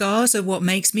 My scars are what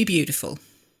makes me beautiful.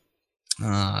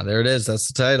 There it is. That's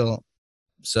the title.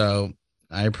 So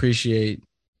I appreciate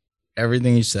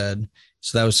everything you said.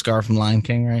 So that was Scar from Lion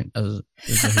King, right?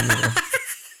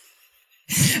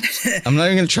 I'm not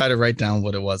even going to try to write down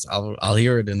what it was. I'll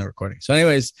hear it in the recording. So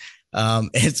anyways,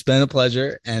 it's been a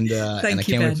pleasure. And I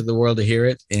can't wait for the world to hear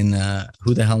it in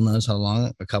who the hell knows how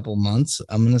long, a couple months,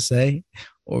 I'm going to say.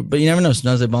 But you never know.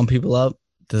 Sometimes they bump people up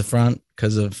to the front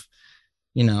because of,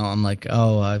 I'm like,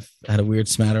 oh, I've had a weird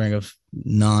smattering of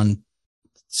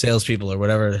non-salespeople or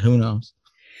whatever. Who knows?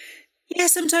 Yeah,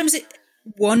 sometimes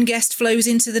one guest flows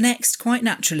into the next quite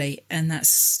naturally. And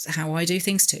that's how I do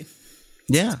things too.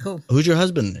 Yeah. Cool. Who's your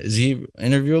husband? Is he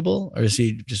interviewable or is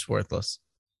he just worthless?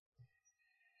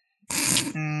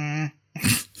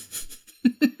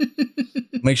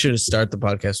 Make sure to start the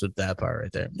podcast with that part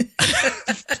right there.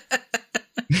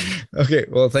 Okay,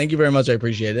 well, thank you very much. I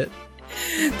appreciate it.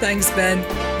 Thanks, Ben.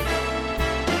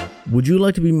 Would you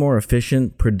like to be more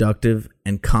efficient, productive,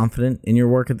 and confident in your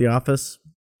work at the office?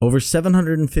 Over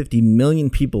 750 million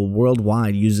people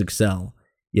worldwide use Excel,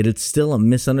 yet it's still a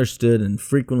misunderstood and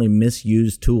frequently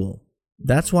misused tool.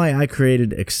 That's why I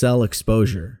created Excel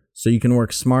Exposure, so you can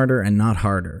work smarter and not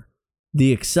harder.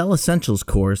 The Excel Essentials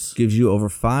course gives you over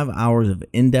 5 hours of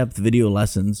in-depth video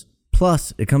lessons,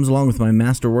 plus it comes along with my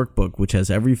master workbook, which has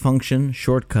every function,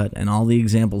 shortcut, and all the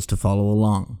examples to follow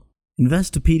along.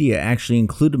 Investopedia actually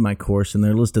included my course in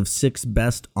their list of 6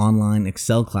 best online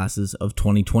Excel classes of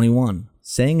 2021,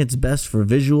 saying it's best for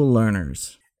visual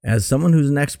learners. As someone who's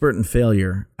an expert in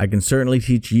failure, I can certainly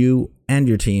teach you and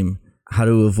your team how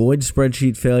to avoid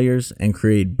spreadsheet failures and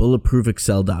create bulletproof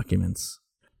Excel documents.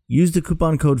 Use the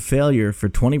coupon code FAILURE for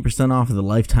 20% off of the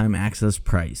lifetime access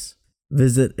price.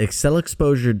 Visit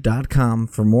excelexposure.com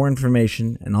for more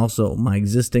information and also my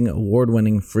existing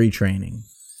award-winning free training.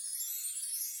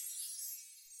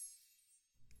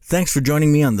 Thanks for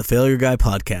joining me on the Failure Guy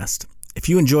podcast. If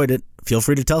you enjoyed it, feel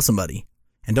free to tell somebody.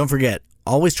 And don't forget,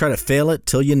 always try to fail it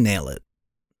till you nail it.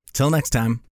 Till next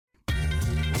time.